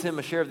just gives him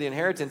a share of the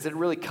inheritance, it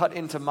really cut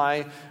into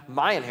my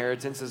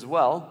inheritance as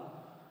well.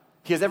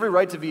 He has every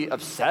right to be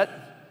upset.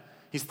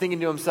 He's thinking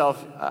to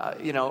himself,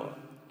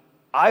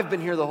 I've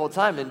been here the whole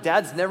time, and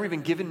dad's never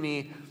even given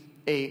me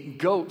a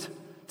goat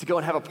to go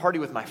and have a party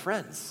with my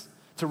friends,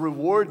 to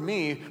reward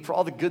me for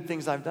all the good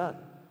things I've done.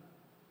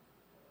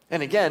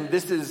 And again,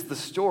 this is the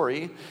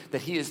story that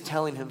he is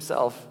telling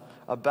himself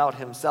about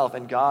himself,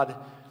 and God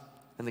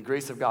and the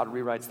grace of God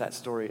rewrites that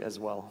story as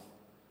well.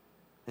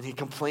 And he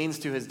complains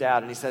to his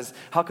dad and he says,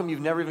 how come you've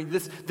never even,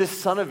 this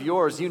son of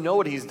yours, you know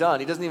what he's done.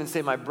 He doesn't even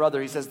say my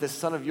brother. He says, this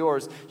son of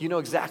yours, you know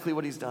exactly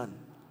what he's done.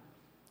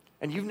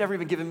 And you've never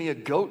even given me a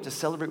goat to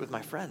celebrate with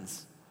my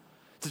friends,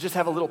 to just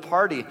have a little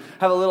party,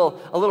 have a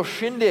little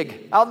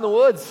shindig out in the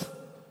woods.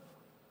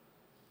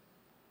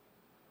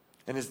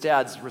 And his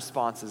dad's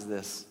response is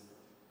this: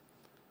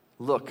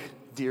 look,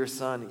 dear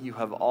son, you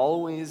have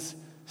always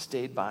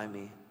stayed by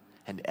me,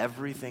 and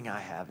everything I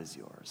have is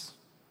yours.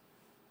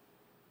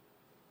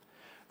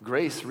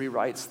 Grace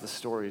rewrites the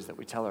stories that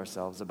we tell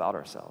ourselves about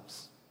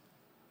ourselves.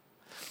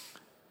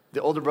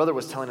 The older brother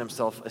was telling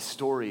himself a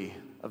story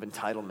of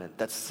entitlement,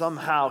 that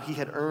somehow he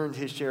had earned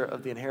his share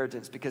of the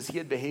inheritance because he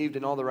had behaved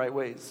in all the right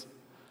ways.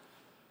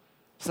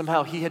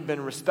 Somehow he had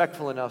been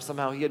respectful enough,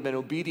 somehow he had been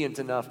obedient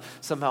enough,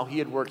 somehow he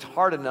had worked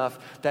hard enough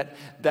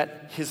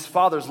that his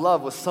father's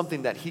love was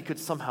something that he could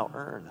somehow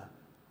earn.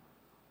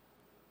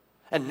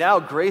 And now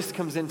grace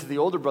comes into the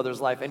older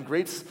brother's life, and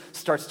grace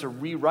starts to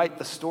rewrite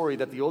the story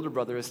that the older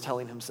brother is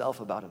telling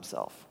himself about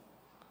himself.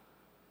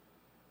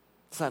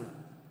 Son,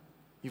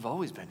 you've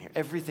always been here.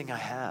 Everything I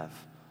have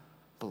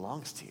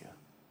belongs to you.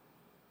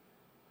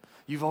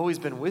 You've always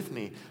been with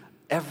me.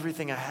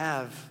 Everything I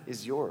have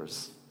is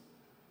yours.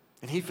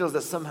 And he feels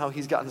that somehow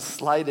he's gotten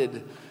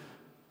slighted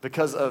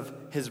because of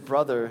his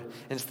brother.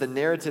 And it's the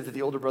narrative that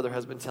the older brother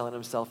has been telling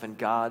himself, and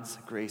God's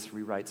grace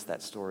rewrites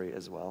that story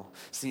as well.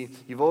 See,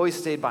 you've always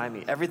stayed by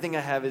me. Everything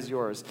I have is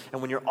yours. And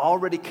when you're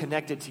already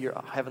connected to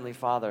your Heavenly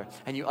Father,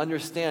 and you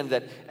understand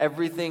that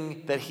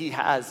everything that he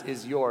has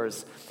is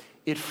yours,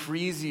 It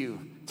frees you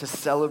to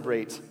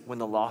celebrate when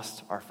the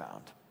lost are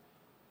found.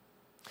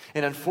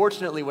 And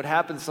unfortunately, what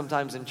happens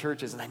sometimes in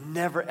churches, and I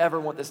never ever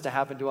want this to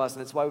happen to us,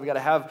 and it's why we got to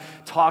have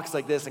talks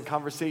like this and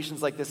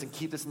conversations like this and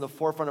keep this in the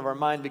forefront of our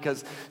mind,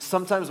 because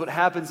sometimes what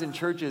happens in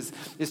churches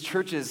is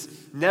churches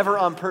never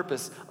on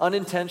purpose,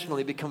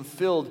 unintentionally become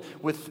filled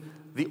with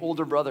the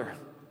older brother.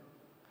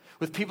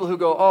 With people who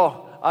go,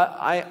 oh,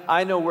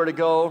 I know where to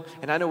go,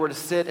 and I know where to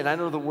sit, and I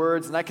know the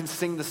words, and I can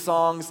sing the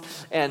songs,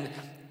 and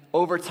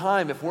over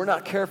time, if we're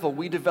not careful,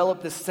 we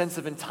develop this sense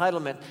of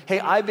entitlement. Hey,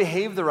 I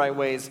behave the right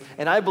ways,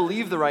 and I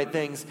believe the right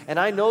things, and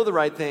I know the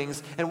right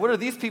things, and what are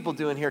these people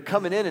doing here,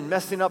 coming in and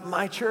messing up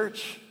my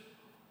church?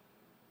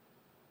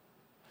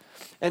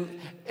 And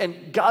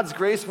God's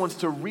grace wants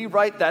to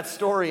rewrite that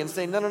story and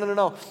say,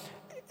 no.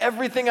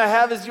 Everything I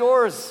have is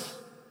yours.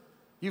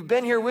 You've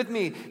been here with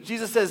me.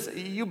 Jesus says,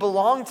 you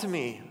belong to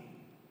me.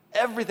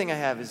 Everything I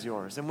have is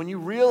yours. And when you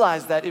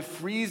realize that, it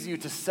frees you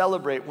to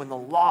celebrate when the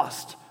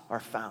lost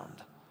are found.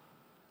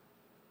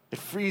 It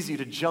frees you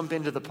to jump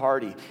into the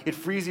party. It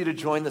frees you to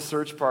join the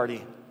search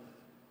party.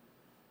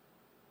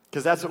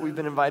 Because that's what we've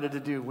been invited to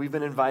do. We've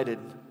been invited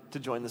to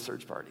join the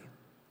search party.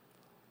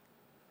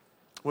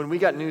 When we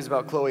got news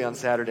about Chloe on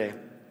Saturday,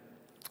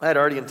 I had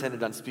already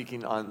intended on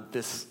speaking on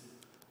this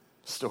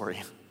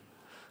story.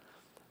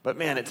 But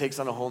man, it takes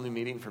on a whole new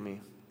meaning for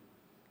me.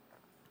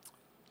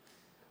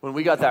 When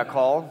we got that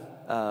call,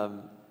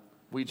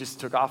 we just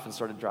took off and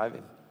started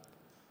driving.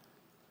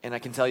 And I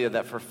can tell you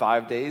that for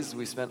 5 days,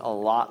 we spent a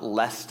lot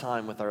less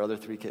time with our other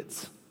 3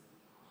 kids.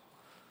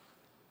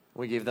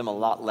 We gave them a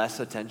lot less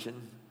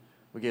attention.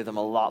 We gave them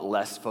a lot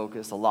less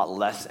focus, a lot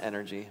less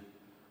energy.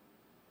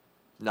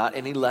 Not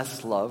any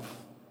less love.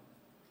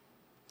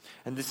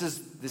 And this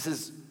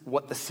is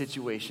what the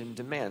situation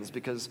demands,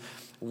 because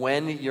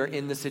when you're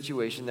in the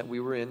situation that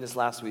we were in this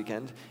last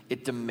weekend,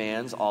 it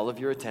demands all of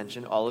your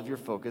attention, all of your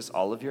focus,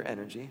 all of your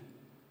energy.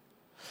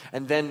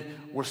 And then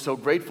we're so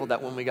grateful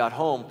that when we got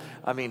home,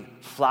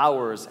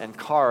 flowers and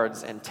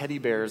cards and teddy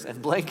bears and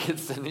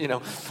blankets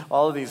and,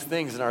 all of these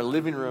things in our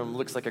living room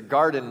looks like a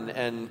garden,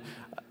 and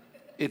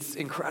it's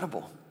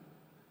incredible.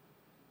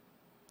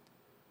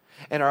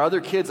 And our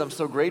other kids, I'm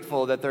so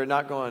grateful that they're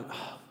not going,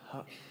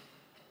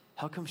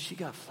 how come she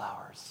got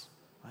flowers?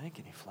 I didn't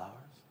get any flowers.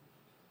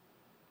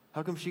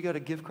 How come she got a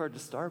gift card to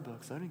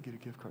Starbucks? I didn't get a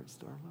gift card to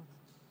Starbucks.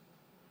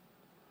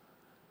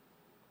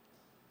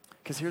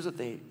 Because here's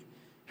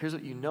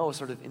what you know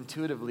sort of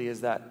intuitively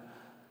is that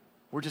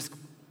we're just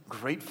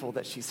grateful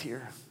that she's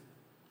here.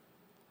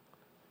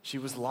 She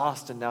was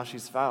lost and now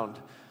she's found.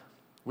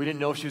 We didn't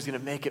know if she was going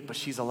to make it, but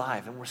she's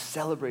alive, and we're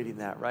celebrating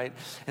that, right?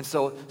 And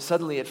so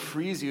suddenly it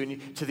frees you,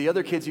 and to the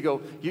other kids you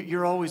go,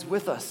 you're always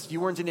with us.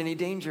 You weren't in any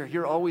danger.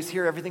 You're always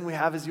here. Everything we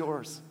have is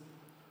yours.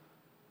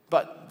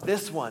 But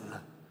this one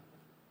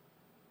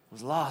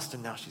was lost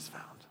and now she's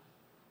found.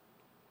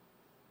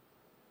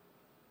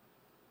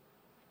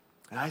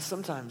 And I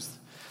sometimes,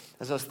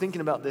 as I was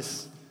thinking about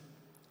this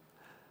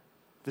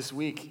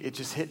week, it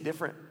just hit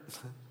different.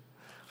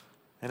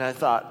 And I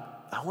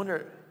thought, I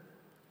wonder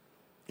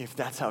if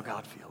that's how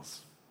God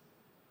feels.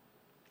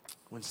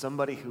 When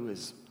somebody who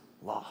is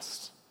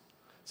lost,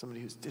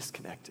 somebody who's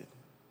disconnected,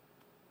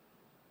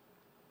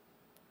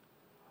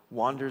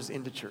 wanders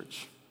into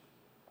church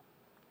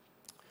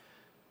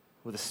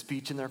with a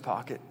speech in their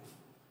pocket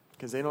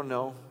because they don't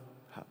know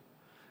how.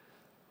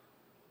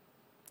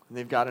 And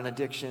they've got an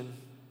addiction.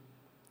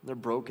 They're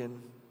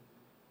broken.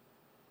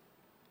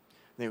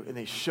 And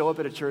they show up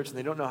at a church and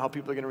they don't know how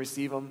people are going to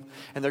receive them.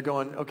 And they're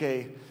going,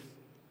 okay,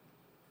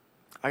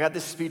 I got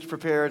this speech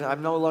prepared.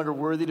 I'm no longer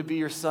worthy to be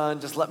your son.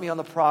 Just let me on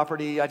the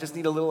property. I just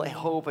need a little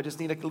hope. I just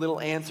need a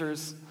little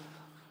answers.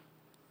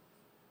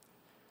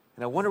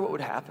 And I wonder what would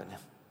happen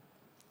if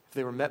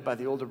they were met by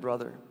the older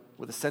brother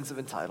with a sense of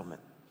entitlement.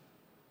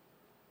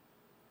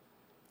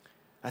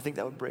 I think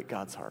that would break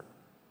God's heart.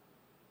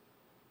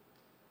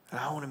 And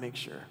I want to make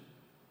sure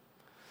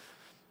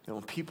that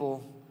when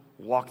people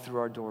walk through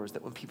our doors,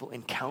 that when people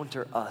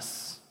encounter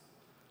us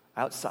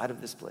outside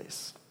of this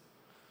place,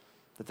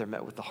 that they're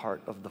met with the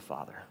heart of the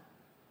Father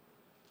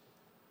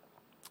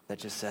that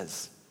just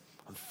says,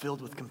 I'm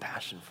filled with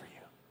compassion for you.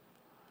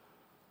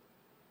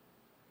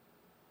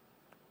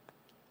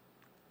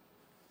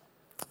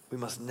 We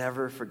must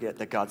never forget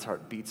that God's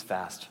heart beats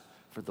fast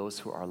for those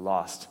who are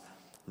lost,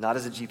 not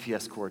as a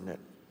GPS coordinate,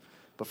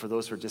 but for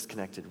those who are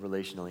disconnected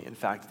relationally. In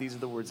fact, these are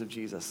the words of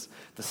Jesus.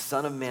 The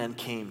Son of Man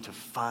came to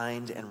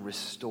find and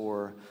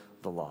restore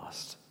the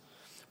lost.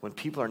 When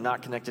people are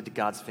not connected to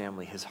God's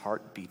family, his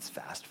heart beats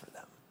fast for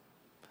them.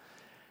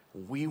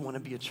 We want to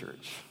be a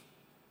church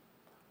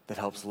that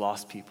helps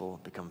lost people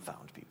become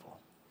found people.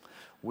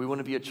 We want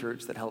to be a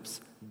church that helps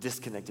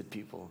disconnected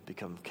people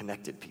become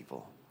connected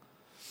people.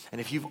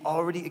 And if you've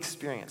already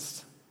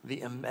experienced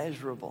the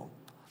immeasurable,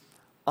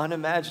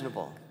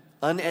 unimaginable,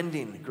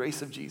 unending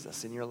grace of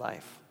Jesus in your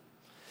life,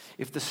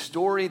 if the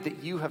story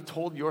that you have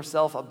told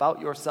yourself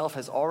about yourself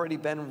has already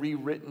been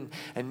rewritten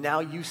and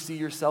now you see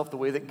yourself the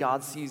way that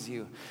God sees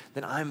you,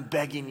 then I'm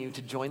begging you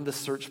to join the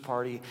search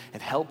party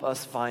and help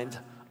us find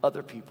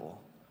other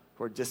people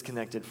who are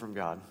disconnected from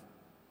God.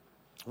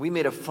 We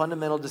made a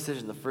fundamental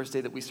decision the first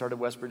day that we started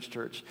Westbridge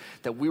Church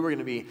that we were going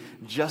to be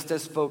just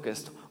as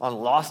focused on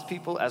lost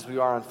people as we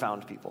are on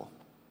found people.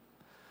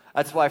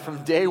 That's why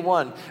from day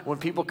one, when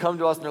people come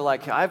to us and they're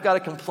like, I've got a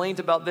complaint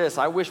about this.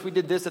 I wish we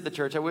did this at the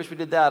church. I wish we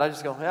did that. I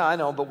just go, yeah, I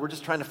know, but we're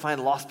just trying to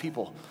find lost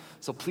people.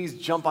 So please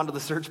jump onto the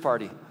search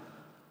party.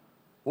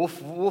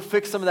 We'll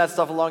fix some of that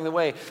stuff along the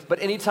way.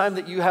 But anytime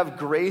that you have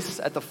grace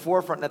at the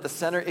forefront and at the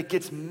center, it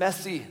gets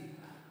messy.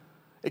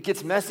 It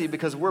gets messy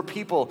because we're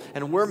people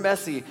and we're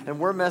messy and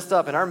we're messed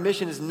up. And our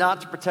mission is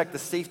not to protect the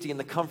safety and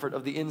the comfort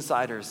of the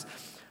insiders.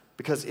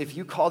 Because if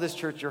you call this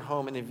church your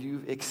home and if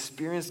you've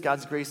experienced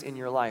God's grace in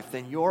your life,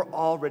 then you're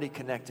already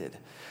connected.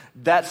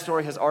 That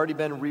story has already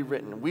been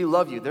rewritten. We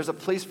love you. There's a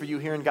place for you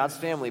here in God's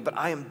family. But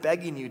I am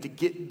begging you to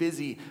get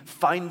busy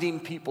finding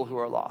people who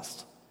are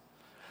lost.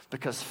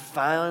 Because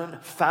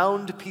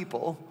found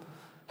people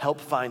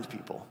help find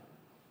people.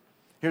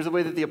 Here's the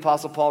way that the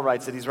Apostle Paul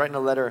writes it. He's writing a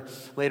letter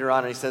later on,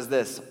 and he says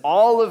this: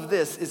 all of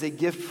this is a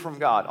gift from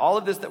God. All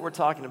of this that we're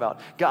talking about,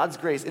 God's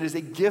grace, it is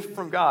a gift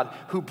from God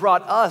who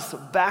brought us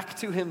back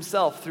to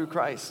himself through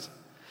Christ.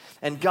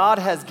 And God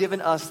has given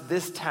us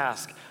this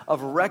task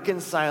of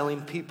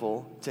reconciling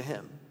people to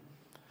him.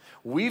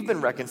 We've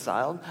been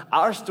reconciled.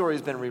 Our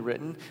story's been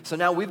rewritten. So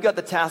now we've got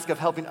the task of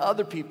helping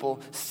other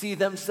people see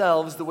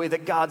themselves the way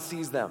that God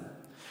sees them.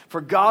 For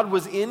God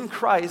was in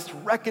Christ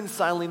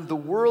reconciling the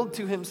world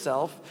to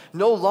himself,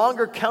 no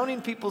longer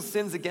counting people's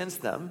sins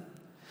against them.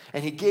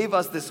 And he gave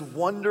us this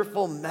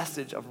wonderful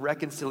message of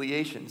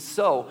reconciliation.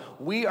 So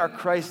we are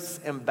Christ's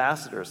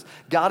ambassadors.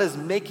 God is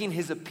making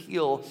his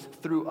appeal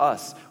through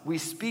us. We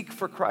speak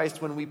for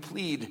Christ when we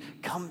plead,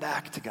 come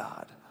back to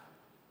God.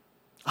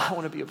 I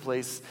want to be a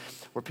place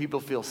where people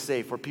feel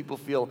safe, where people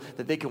feel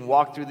that they can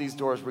walk through these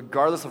doors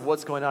regardless of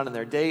what's going on in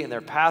their day, in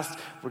their past,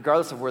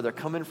 regardless of where they're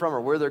coming from or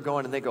where they're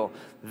going, and they go,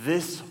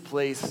 this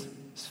place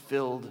is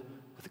filled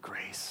with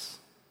grace.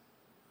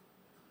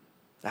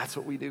 That's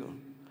what we do.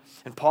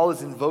 And Paul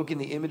is invoking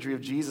the imagery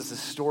of Jesus'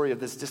 story of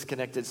this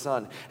disconnected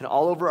son. And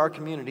all over our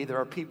community, there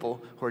are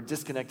people who are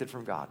disconnected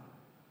from God.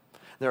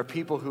 There are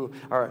people who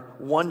are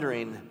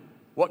wondering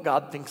what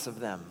God thinks of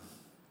them.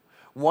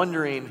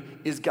 Wondering,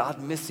 is God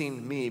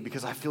missing me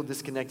because I feel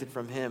disconnected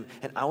from him?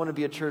 And I want to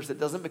be a church that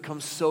doesn't become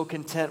so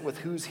content with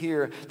who's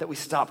here that we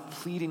stop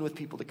pleading with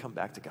people to come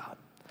back to God.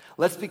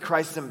 Let's be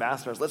Christ's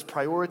ambassadors. Let's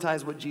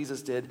prioritize what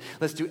Jesus did.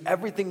 Let's do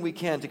everything we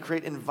can to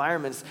create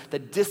environments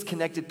that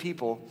disconnected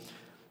people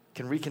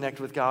can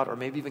reconnect with God or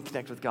maybe even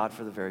connect with God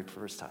for the very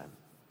first time.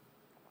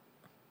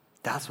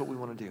 That's what we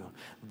want to do.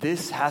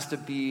 This has to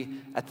be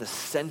at the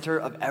center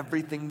of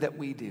everything that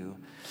we do.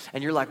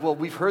 And you're like, well,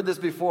 we've heard this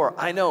before.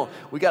 I know.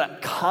 We got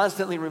to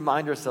constantly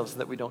remind ourselves so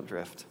that we don't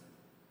drift.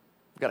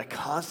 We've got to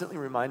constantly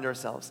remind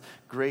ourselves,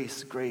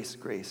 grace, grace,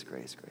 grace,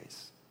 grace,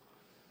 grace.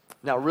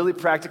 Now, really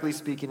practically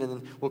speaking, and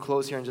then we'll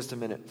close here in just a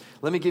minute.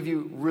 Let me give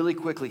you really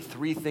quickly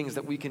 3 things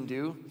that we can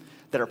do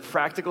that are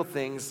practical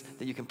things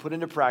that you can put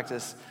into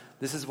practice.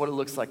 This is what it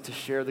looks like to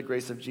share the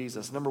grace of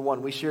Jesus. Number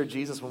 1, we share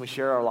Jesus when we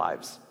share our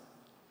lives.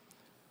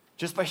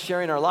 Just by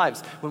sharing our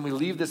lives when we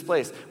leave this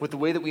place, with the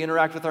way that we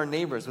interact with our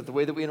neighbors, with the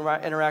way that we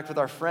interact with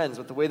our friends,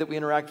 with the way that we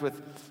interact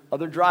with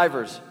other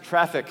drivers,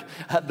 traffic,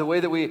 the way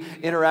that we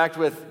interact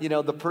with,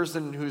 the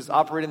person who's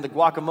operating the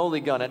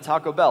guacamole gun at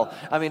Taco Bell.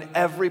 I mean,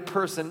 every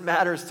person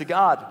matters to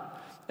God.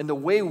 And the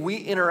way we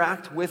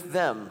interact with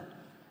them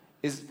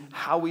is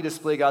how we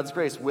display God's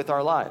grace with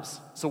our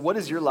lives. So what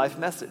is your life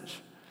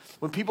message?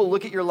 When people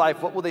look at your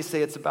life, what will they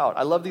say it's about?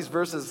 I love these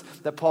verses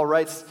that Paul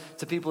writes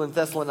to people in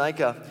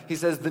Thessalonica. He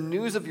says, the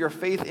news of your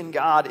faith in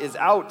God is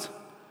out.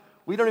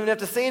 We don't even have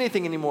to say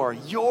anything anymore.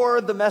 You're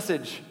the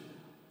message.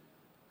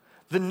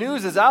 The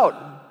news is out.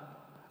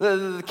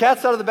 The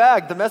cat's out of the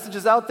bag. The message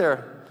is out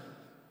there.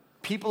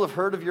 People have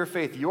heard of your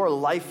faith. Your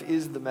life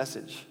is the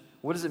message.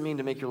 What does it mean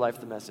to make your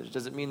life the message?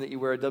 Does it mean that you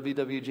wear a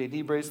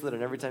WWJD bracelet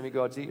and every time you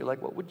go out to eat, you're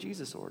like, what would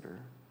Jesus order?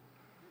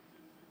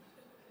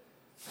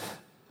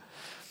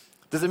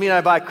 Does it mean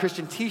I buy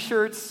Christian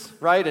t-shirts,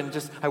 right? And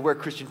I wear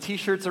Christian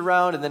t-shirts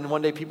around, and then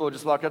one day people will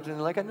just walk up to me and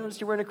they're like, I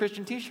noticed you're wearing a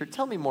Christian t-shirt.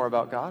 Tell me more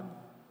about God.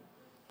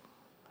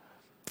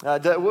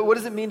 What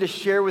does it mean to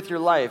share with your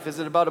life? Is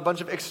it about a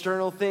bunch of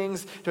external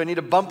things? Do I need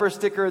a bumper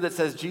sticker that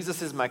says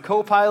Jesus is my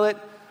co-pilot?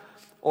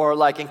 Or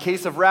like in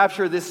case of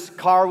rapture, this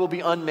car will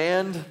be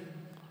unmanned?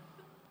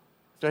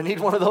 Do I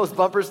need one of those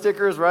bumper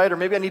stickers, right? Or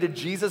maybe I need a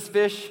Jesus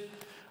fish.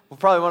 Well,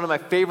 probably one of my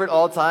favorite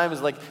all time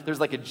is there's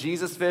a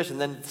Jesus fish,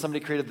 and then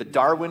somebody created the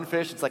Darwin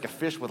fish. It's like a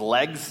fish with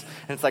legs,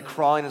 and it's like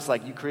crawling. It's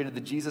like, you created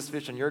the Jesus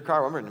fish on your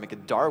car. Well, I'm going to make a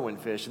Darwin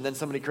fish. And then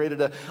somebody created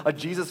a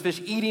Jesus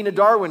fish eating a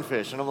Darwin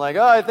fish. And I'm like,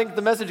 I think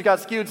the message got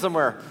skewed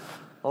somewhere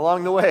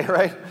along the way,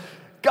 right?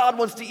 God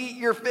wants to eat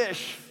your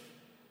fish.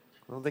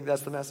 I don't think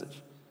that's the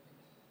message.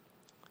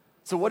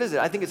 So what is it?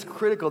 I think it's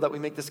critical that we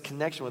make this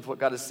connection with what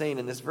God is saying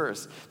in this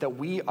verse, that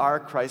we are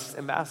Christ's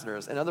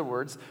ambassadors. In other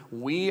words,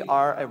 we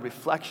are a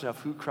reflection of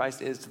who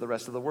Christ is to the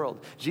rest of the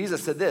world.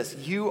 Jesus said this,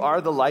 you are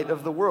the light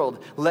of the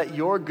world. Let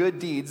your good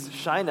deeds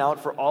shine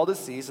out for all to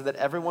see so that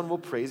everyone will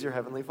praise your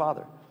heavenly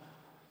Father.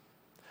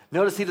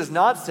 Notice he does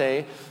not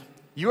say,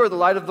 you are the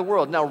light of the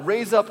world. Now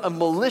raise up a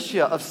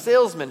militia of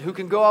salesmen who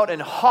can go out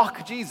and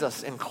hawk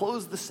Jesus and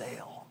close the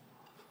sale.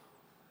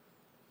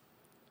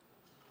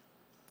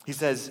 He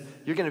says,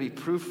 you're going to be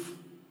proof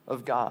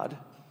of God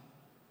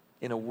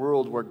in a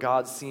world where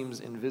God seems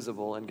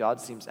invisible and God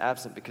seems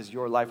absent, because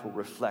your life will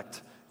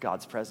reflect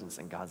God's presence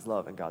and God's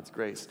love and God's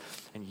grace.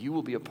 And you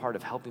will be a part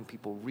of helping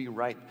people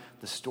rewrite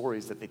the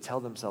stories that they tell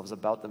themselves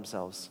about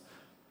themselves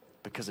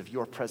because of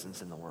your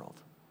presence in the world.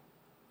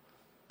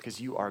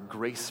 Because you are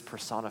grace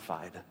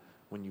personified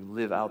when you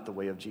live out the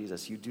way of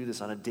Jesus. You do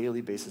this on a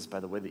daily basis by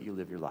the way that you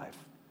live your life.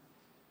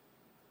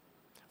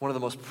 One of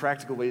the most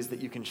practical ways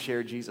that you can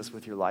share Jesus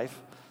with your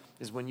life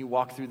is when you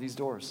walk through these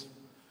doors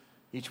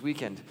each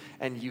weekend,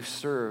 and you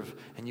serve,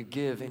 and you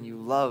give, and you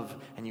love,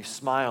 and you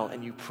smile,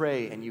 and you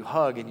pray, and you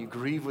hug, and you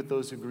grieve with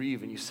those who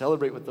grieve, and you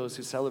celebrate with those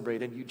who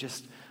celebrate, and you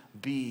just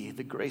be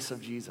the grace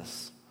of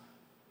Jesus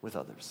with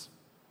others.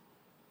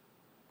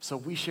 So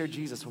we share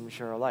Jesus when we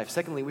share our life.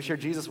 Secondly, we share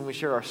Jesus when we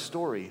share our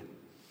story.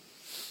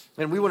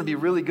 And we want to be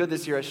really good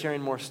this year at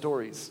sharing more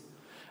stories.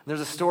 And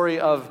there's a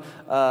story of,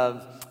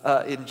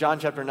 in John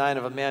chapter 9,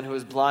 of a man who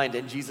is blind,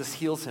 and Jesus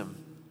heals him.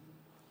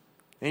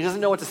 And he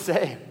doesn't know what to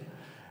say.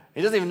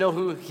 He doesn't even know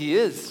who he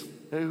is,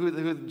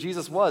 who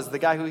Jesus was, the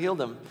guy who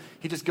healed him.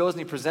 He just goes and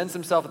he presents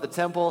himself at the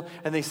temple,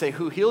 and they say,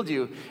 who healed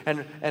you?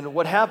 And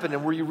what happened?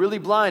 And were you really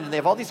blind? And they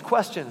have all these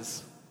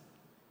questions.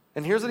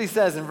 And here's what he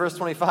says in verse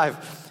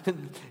 25.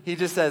 He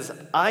just says,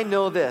 I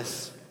know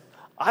this.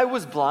 I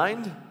was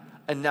blind,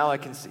 and now I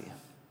can see.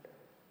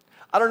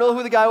 I don't know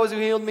who the guy was who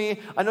healed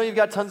me. I know you've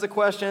got tons of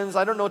questions.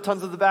 I don't know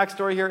tons of the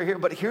backstory here,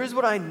 but here's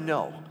what I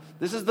know.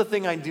 This is the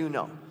thing I do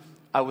know.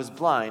 I was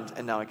blind,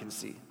 and now I can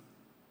see.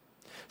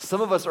 Some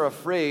of us are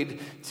afraid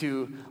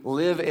to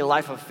live a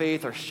life of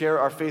faith or share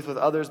our faith with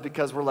others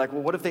because we're like,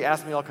 well, what if they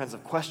ask me all kinds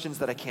of questions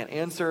that I can't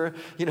answer?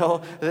 You know,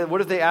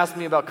 what if they ask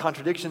me about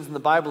contradictions in the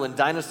Bible and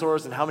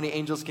dinosaurs and how many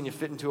angels can you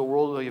fit into a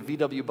world with a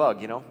VW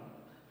bug, you know?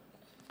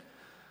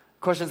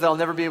 Questions that I'll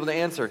never be able to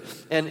answer.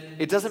 And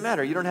it doesn't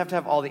matter. You don't have to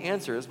have all the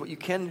answers. What you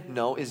can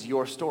know is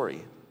your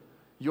story.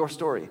 Your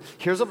story.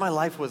 Here's what my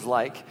life was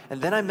like, and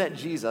then I met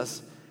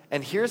Jesus,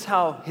 and here's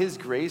how his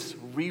grace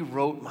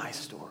rewrote my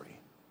story.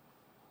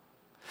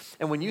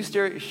 And when you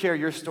share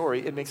your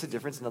story, it makes a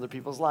difference in other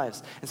people's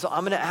lives. And so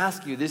I'm going to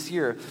ask you this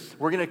year,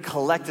 we're going to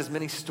collect as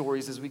many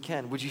stories as we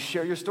can. Would you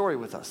share your story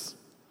with us?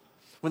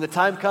 When the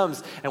time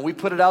comes and we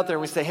put it out there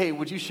and we say, hey,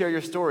 would you share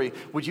your story?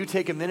 Would you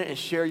take a minute and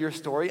share your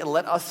story and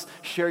let us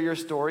share your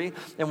story?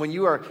 And when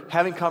you are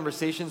having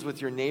conversations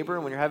with your neighbor,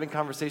 and when you're having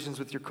conversations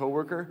with your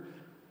coworker,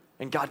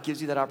 and God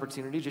gives you that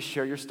opportunity, just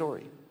share your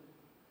story.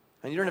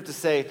 And you don't have to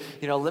say,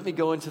 let me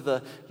go into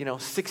the,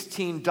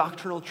 16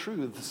 doctrinal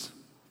truths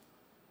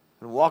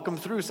and walk them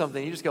through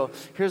something. You just go,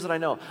 here's what I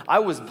know. I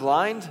was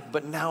blind,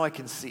 but now I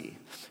can see.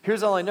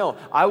 Here's all I know.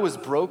 I was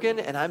broken,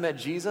 and I met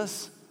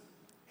Jesus,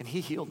 and he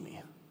healed me.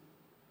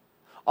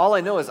 All I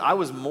know is I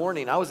was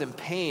mourning. I was in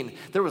pain.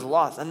 There was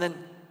loss. And then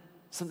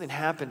something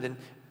happened,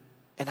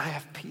 and I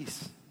have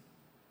peace.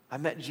 I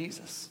met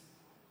Jesus.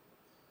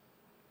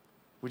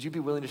 Would you be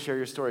willing to share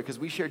your story? Because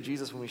we share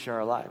Jesus when we share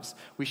our lives.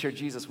 We share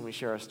Jesus when we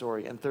share our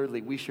story. And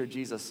thirdly, we share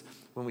Jesus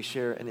when we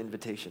share an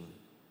invitation.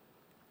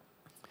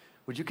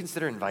 Would you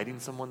consider inviting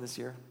someone this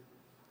year?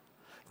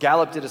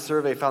 Gallup did a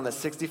survey, found that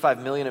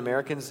 65 million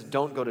Americans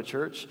don't go to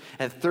church,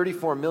 and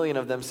 34 million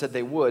of them said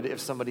they would if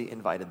somebody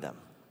invited them.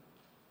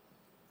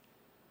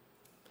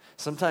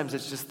 Sometimes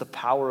it's just the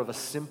power of a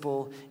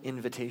simple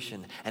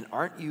invitation. And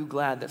aren't you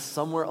glad that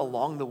somewhere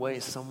along the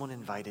way someone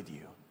invited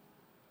you?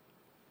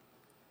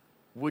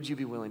 Would you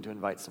be willing to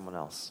invite someone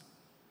else?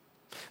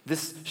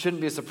 This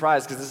shouldn't be a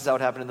surprise because this is how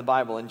it happened in the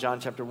Bible. In John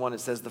chapter 1, it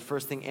says the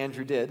first thing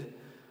Andrew did,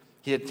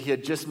 he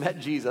had just met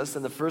Jesus,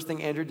 and the first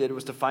thing Andrew did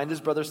was to find his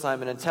brother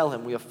Simon and tell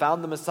him, we have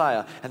found the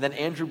Messiah. And then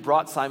Andrew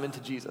brought Simon to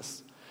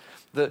Jesus.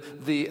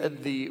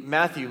 The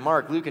Matthew,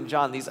 Mark, Luke, and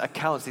John, these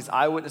accounts, these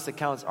eyewitness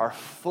accounts are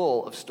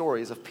full of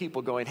stories of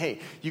people going, hey,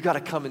 you got to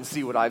come and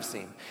see what I've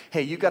seen.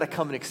 Hey, you got to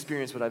come and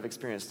experience what I've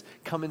experienced.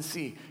 Come and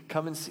see,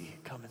 come and see,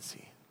 come and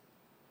see.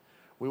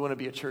 We want to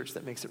be a church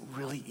that makes it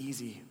really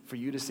easy for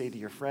you to say to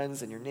your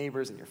friends and your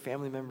neighbors and your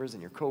family members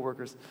and your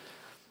coworkers,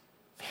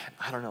 man,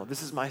 I don't know,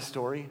 this is my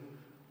story.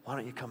 Why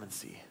don't you come and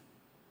see?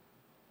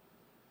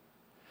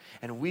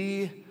 And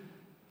we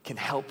can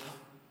help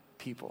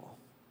people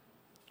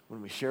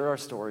when we share our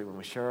story, when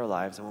we share our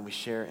lives, and when we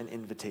share an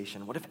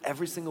invitation. What if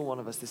every single one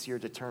of us this year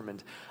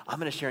determined, I'm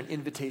going to share an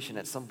invitation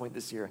at some point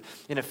this year?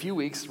 In a few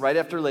weeks, right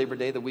after Labor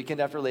Day, the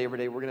weekend after Labor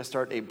Day, we're going to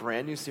start a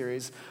brand new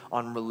series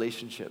on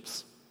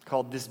relationships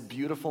called This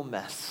Beautiful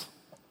Mess.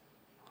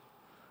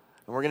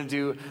 And we're going to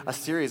do a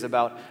series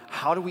about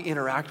how do we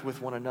interact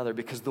with one another,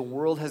 because the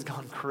world has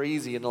gone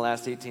crazy in the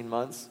last 18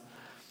 months.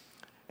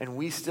 And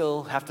we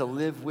still have to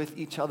live with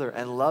each other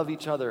and love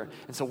each other.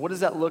 And so what does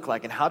that look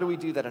like? And how do we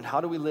do that? And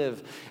how do we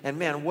live? And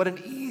man, what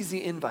an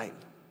easy invite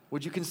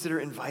Would you consider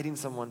inviting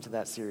someone to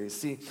that series?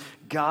 See,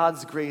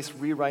 God's grace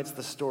rewrites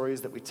the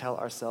stories that we tell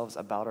ourselves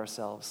about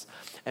ourselves.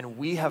 And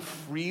we have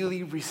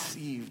freely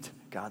received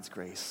God's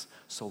grace.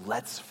 So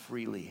let's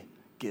freely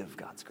give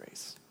God's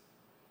grace.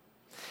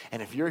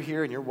 And if you're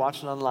here and you're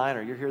watching online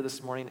or you're here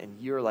this morning and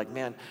you're like,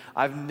 man,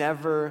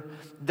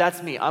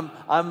 that's me. I'm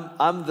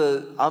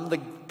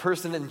the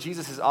person in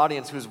Jesus'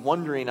 audience who's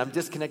wondering, I'm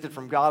disconnected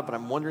from God, but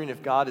I'm wondering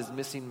if God is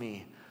missing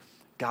me.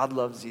 God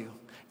loves you.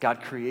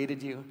 God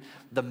created you.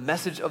 The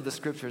message of the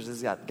scriptures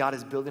is that God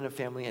is building a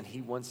family and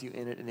he wants you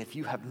in it. And if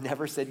you have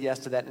never said yes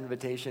to that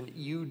invitation,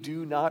 you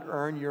do not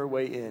earn your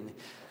way in.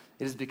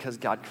 It is because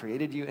God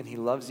created you and he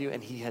loves you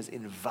and he has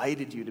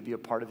invited you to be a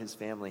part of his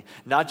family.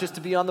 Not just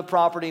to be on the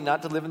property,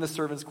 not to live in the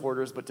servants'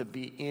 quarters, but to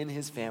be in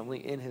his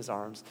family, in his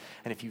arms.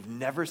 And if you've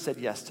never said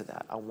yes to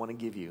that, I want to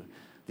give you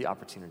the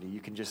opportunity.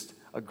 You can just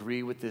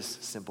agree with this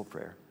simple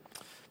prayer.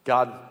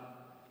 God,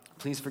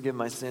 please forgive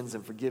my sins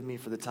and forgive me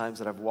for the times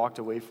that I've walked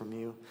away from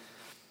you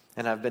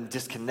and I've been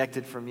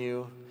disconnected from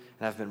you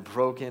and I've been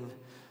broken.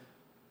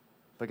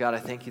 But God, I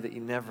thank you that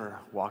you never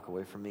walk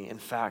away from me. In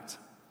fact,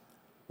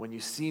 when you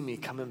see me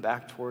coming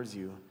back towards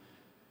you,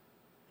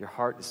 your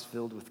heart is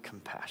filled with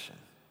compassion.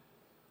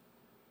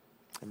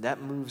 And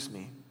that moves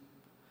me.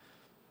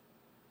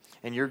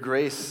 And your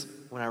grace,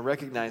 when I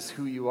recognize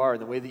who you are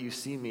and the way that you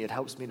see me, it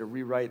helps me to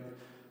rewrite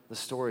the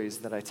stories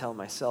that I tell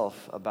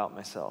myself about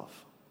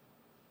myself.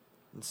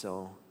 And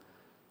so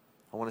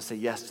I want to say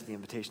yes to the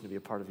invitation to be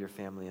a part of your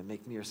family and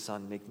make me your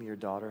son, make me your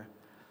daughter.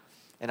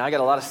 And I got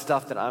a lot of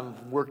stuff that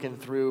I'm working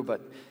through,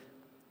 but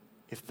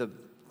if the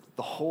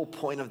whole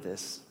point of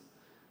this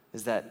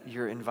is that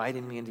you're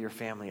inviting me into your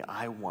family,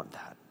 I want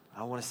that.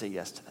 I want to say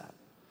yes to that.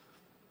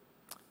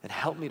 And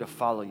help me to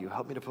follow you.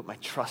 Help me to put my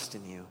trust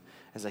in you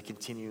as I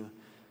continue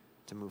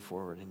to move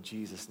forward in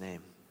Jesus'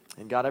 name.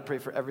 And God, I pray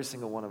for every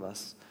single one of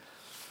us.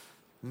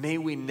 May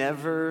we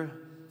never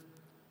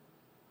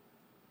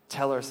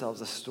tell ourselves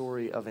a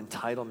story of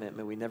entitlement.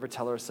 May we never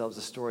tell ourselves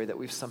a story that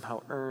we've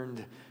somehow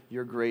earned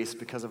your grace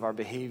because of our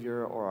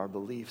behavior or our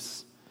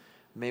beliefs.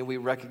 May we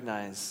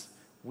recognize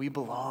we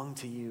belong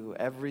to you.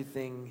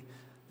 Everything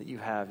that you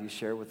have, you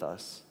share with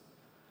us.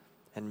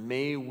 And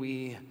may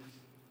we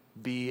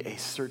be a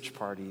search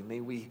party. May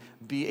we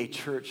be a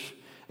church,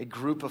 a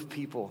group of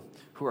people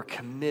who are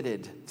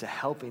committed to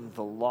helping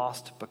the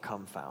lost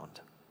become found.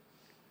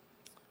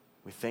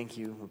 We thank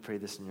you. We pray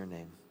this in your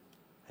name.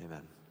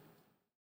 Amen.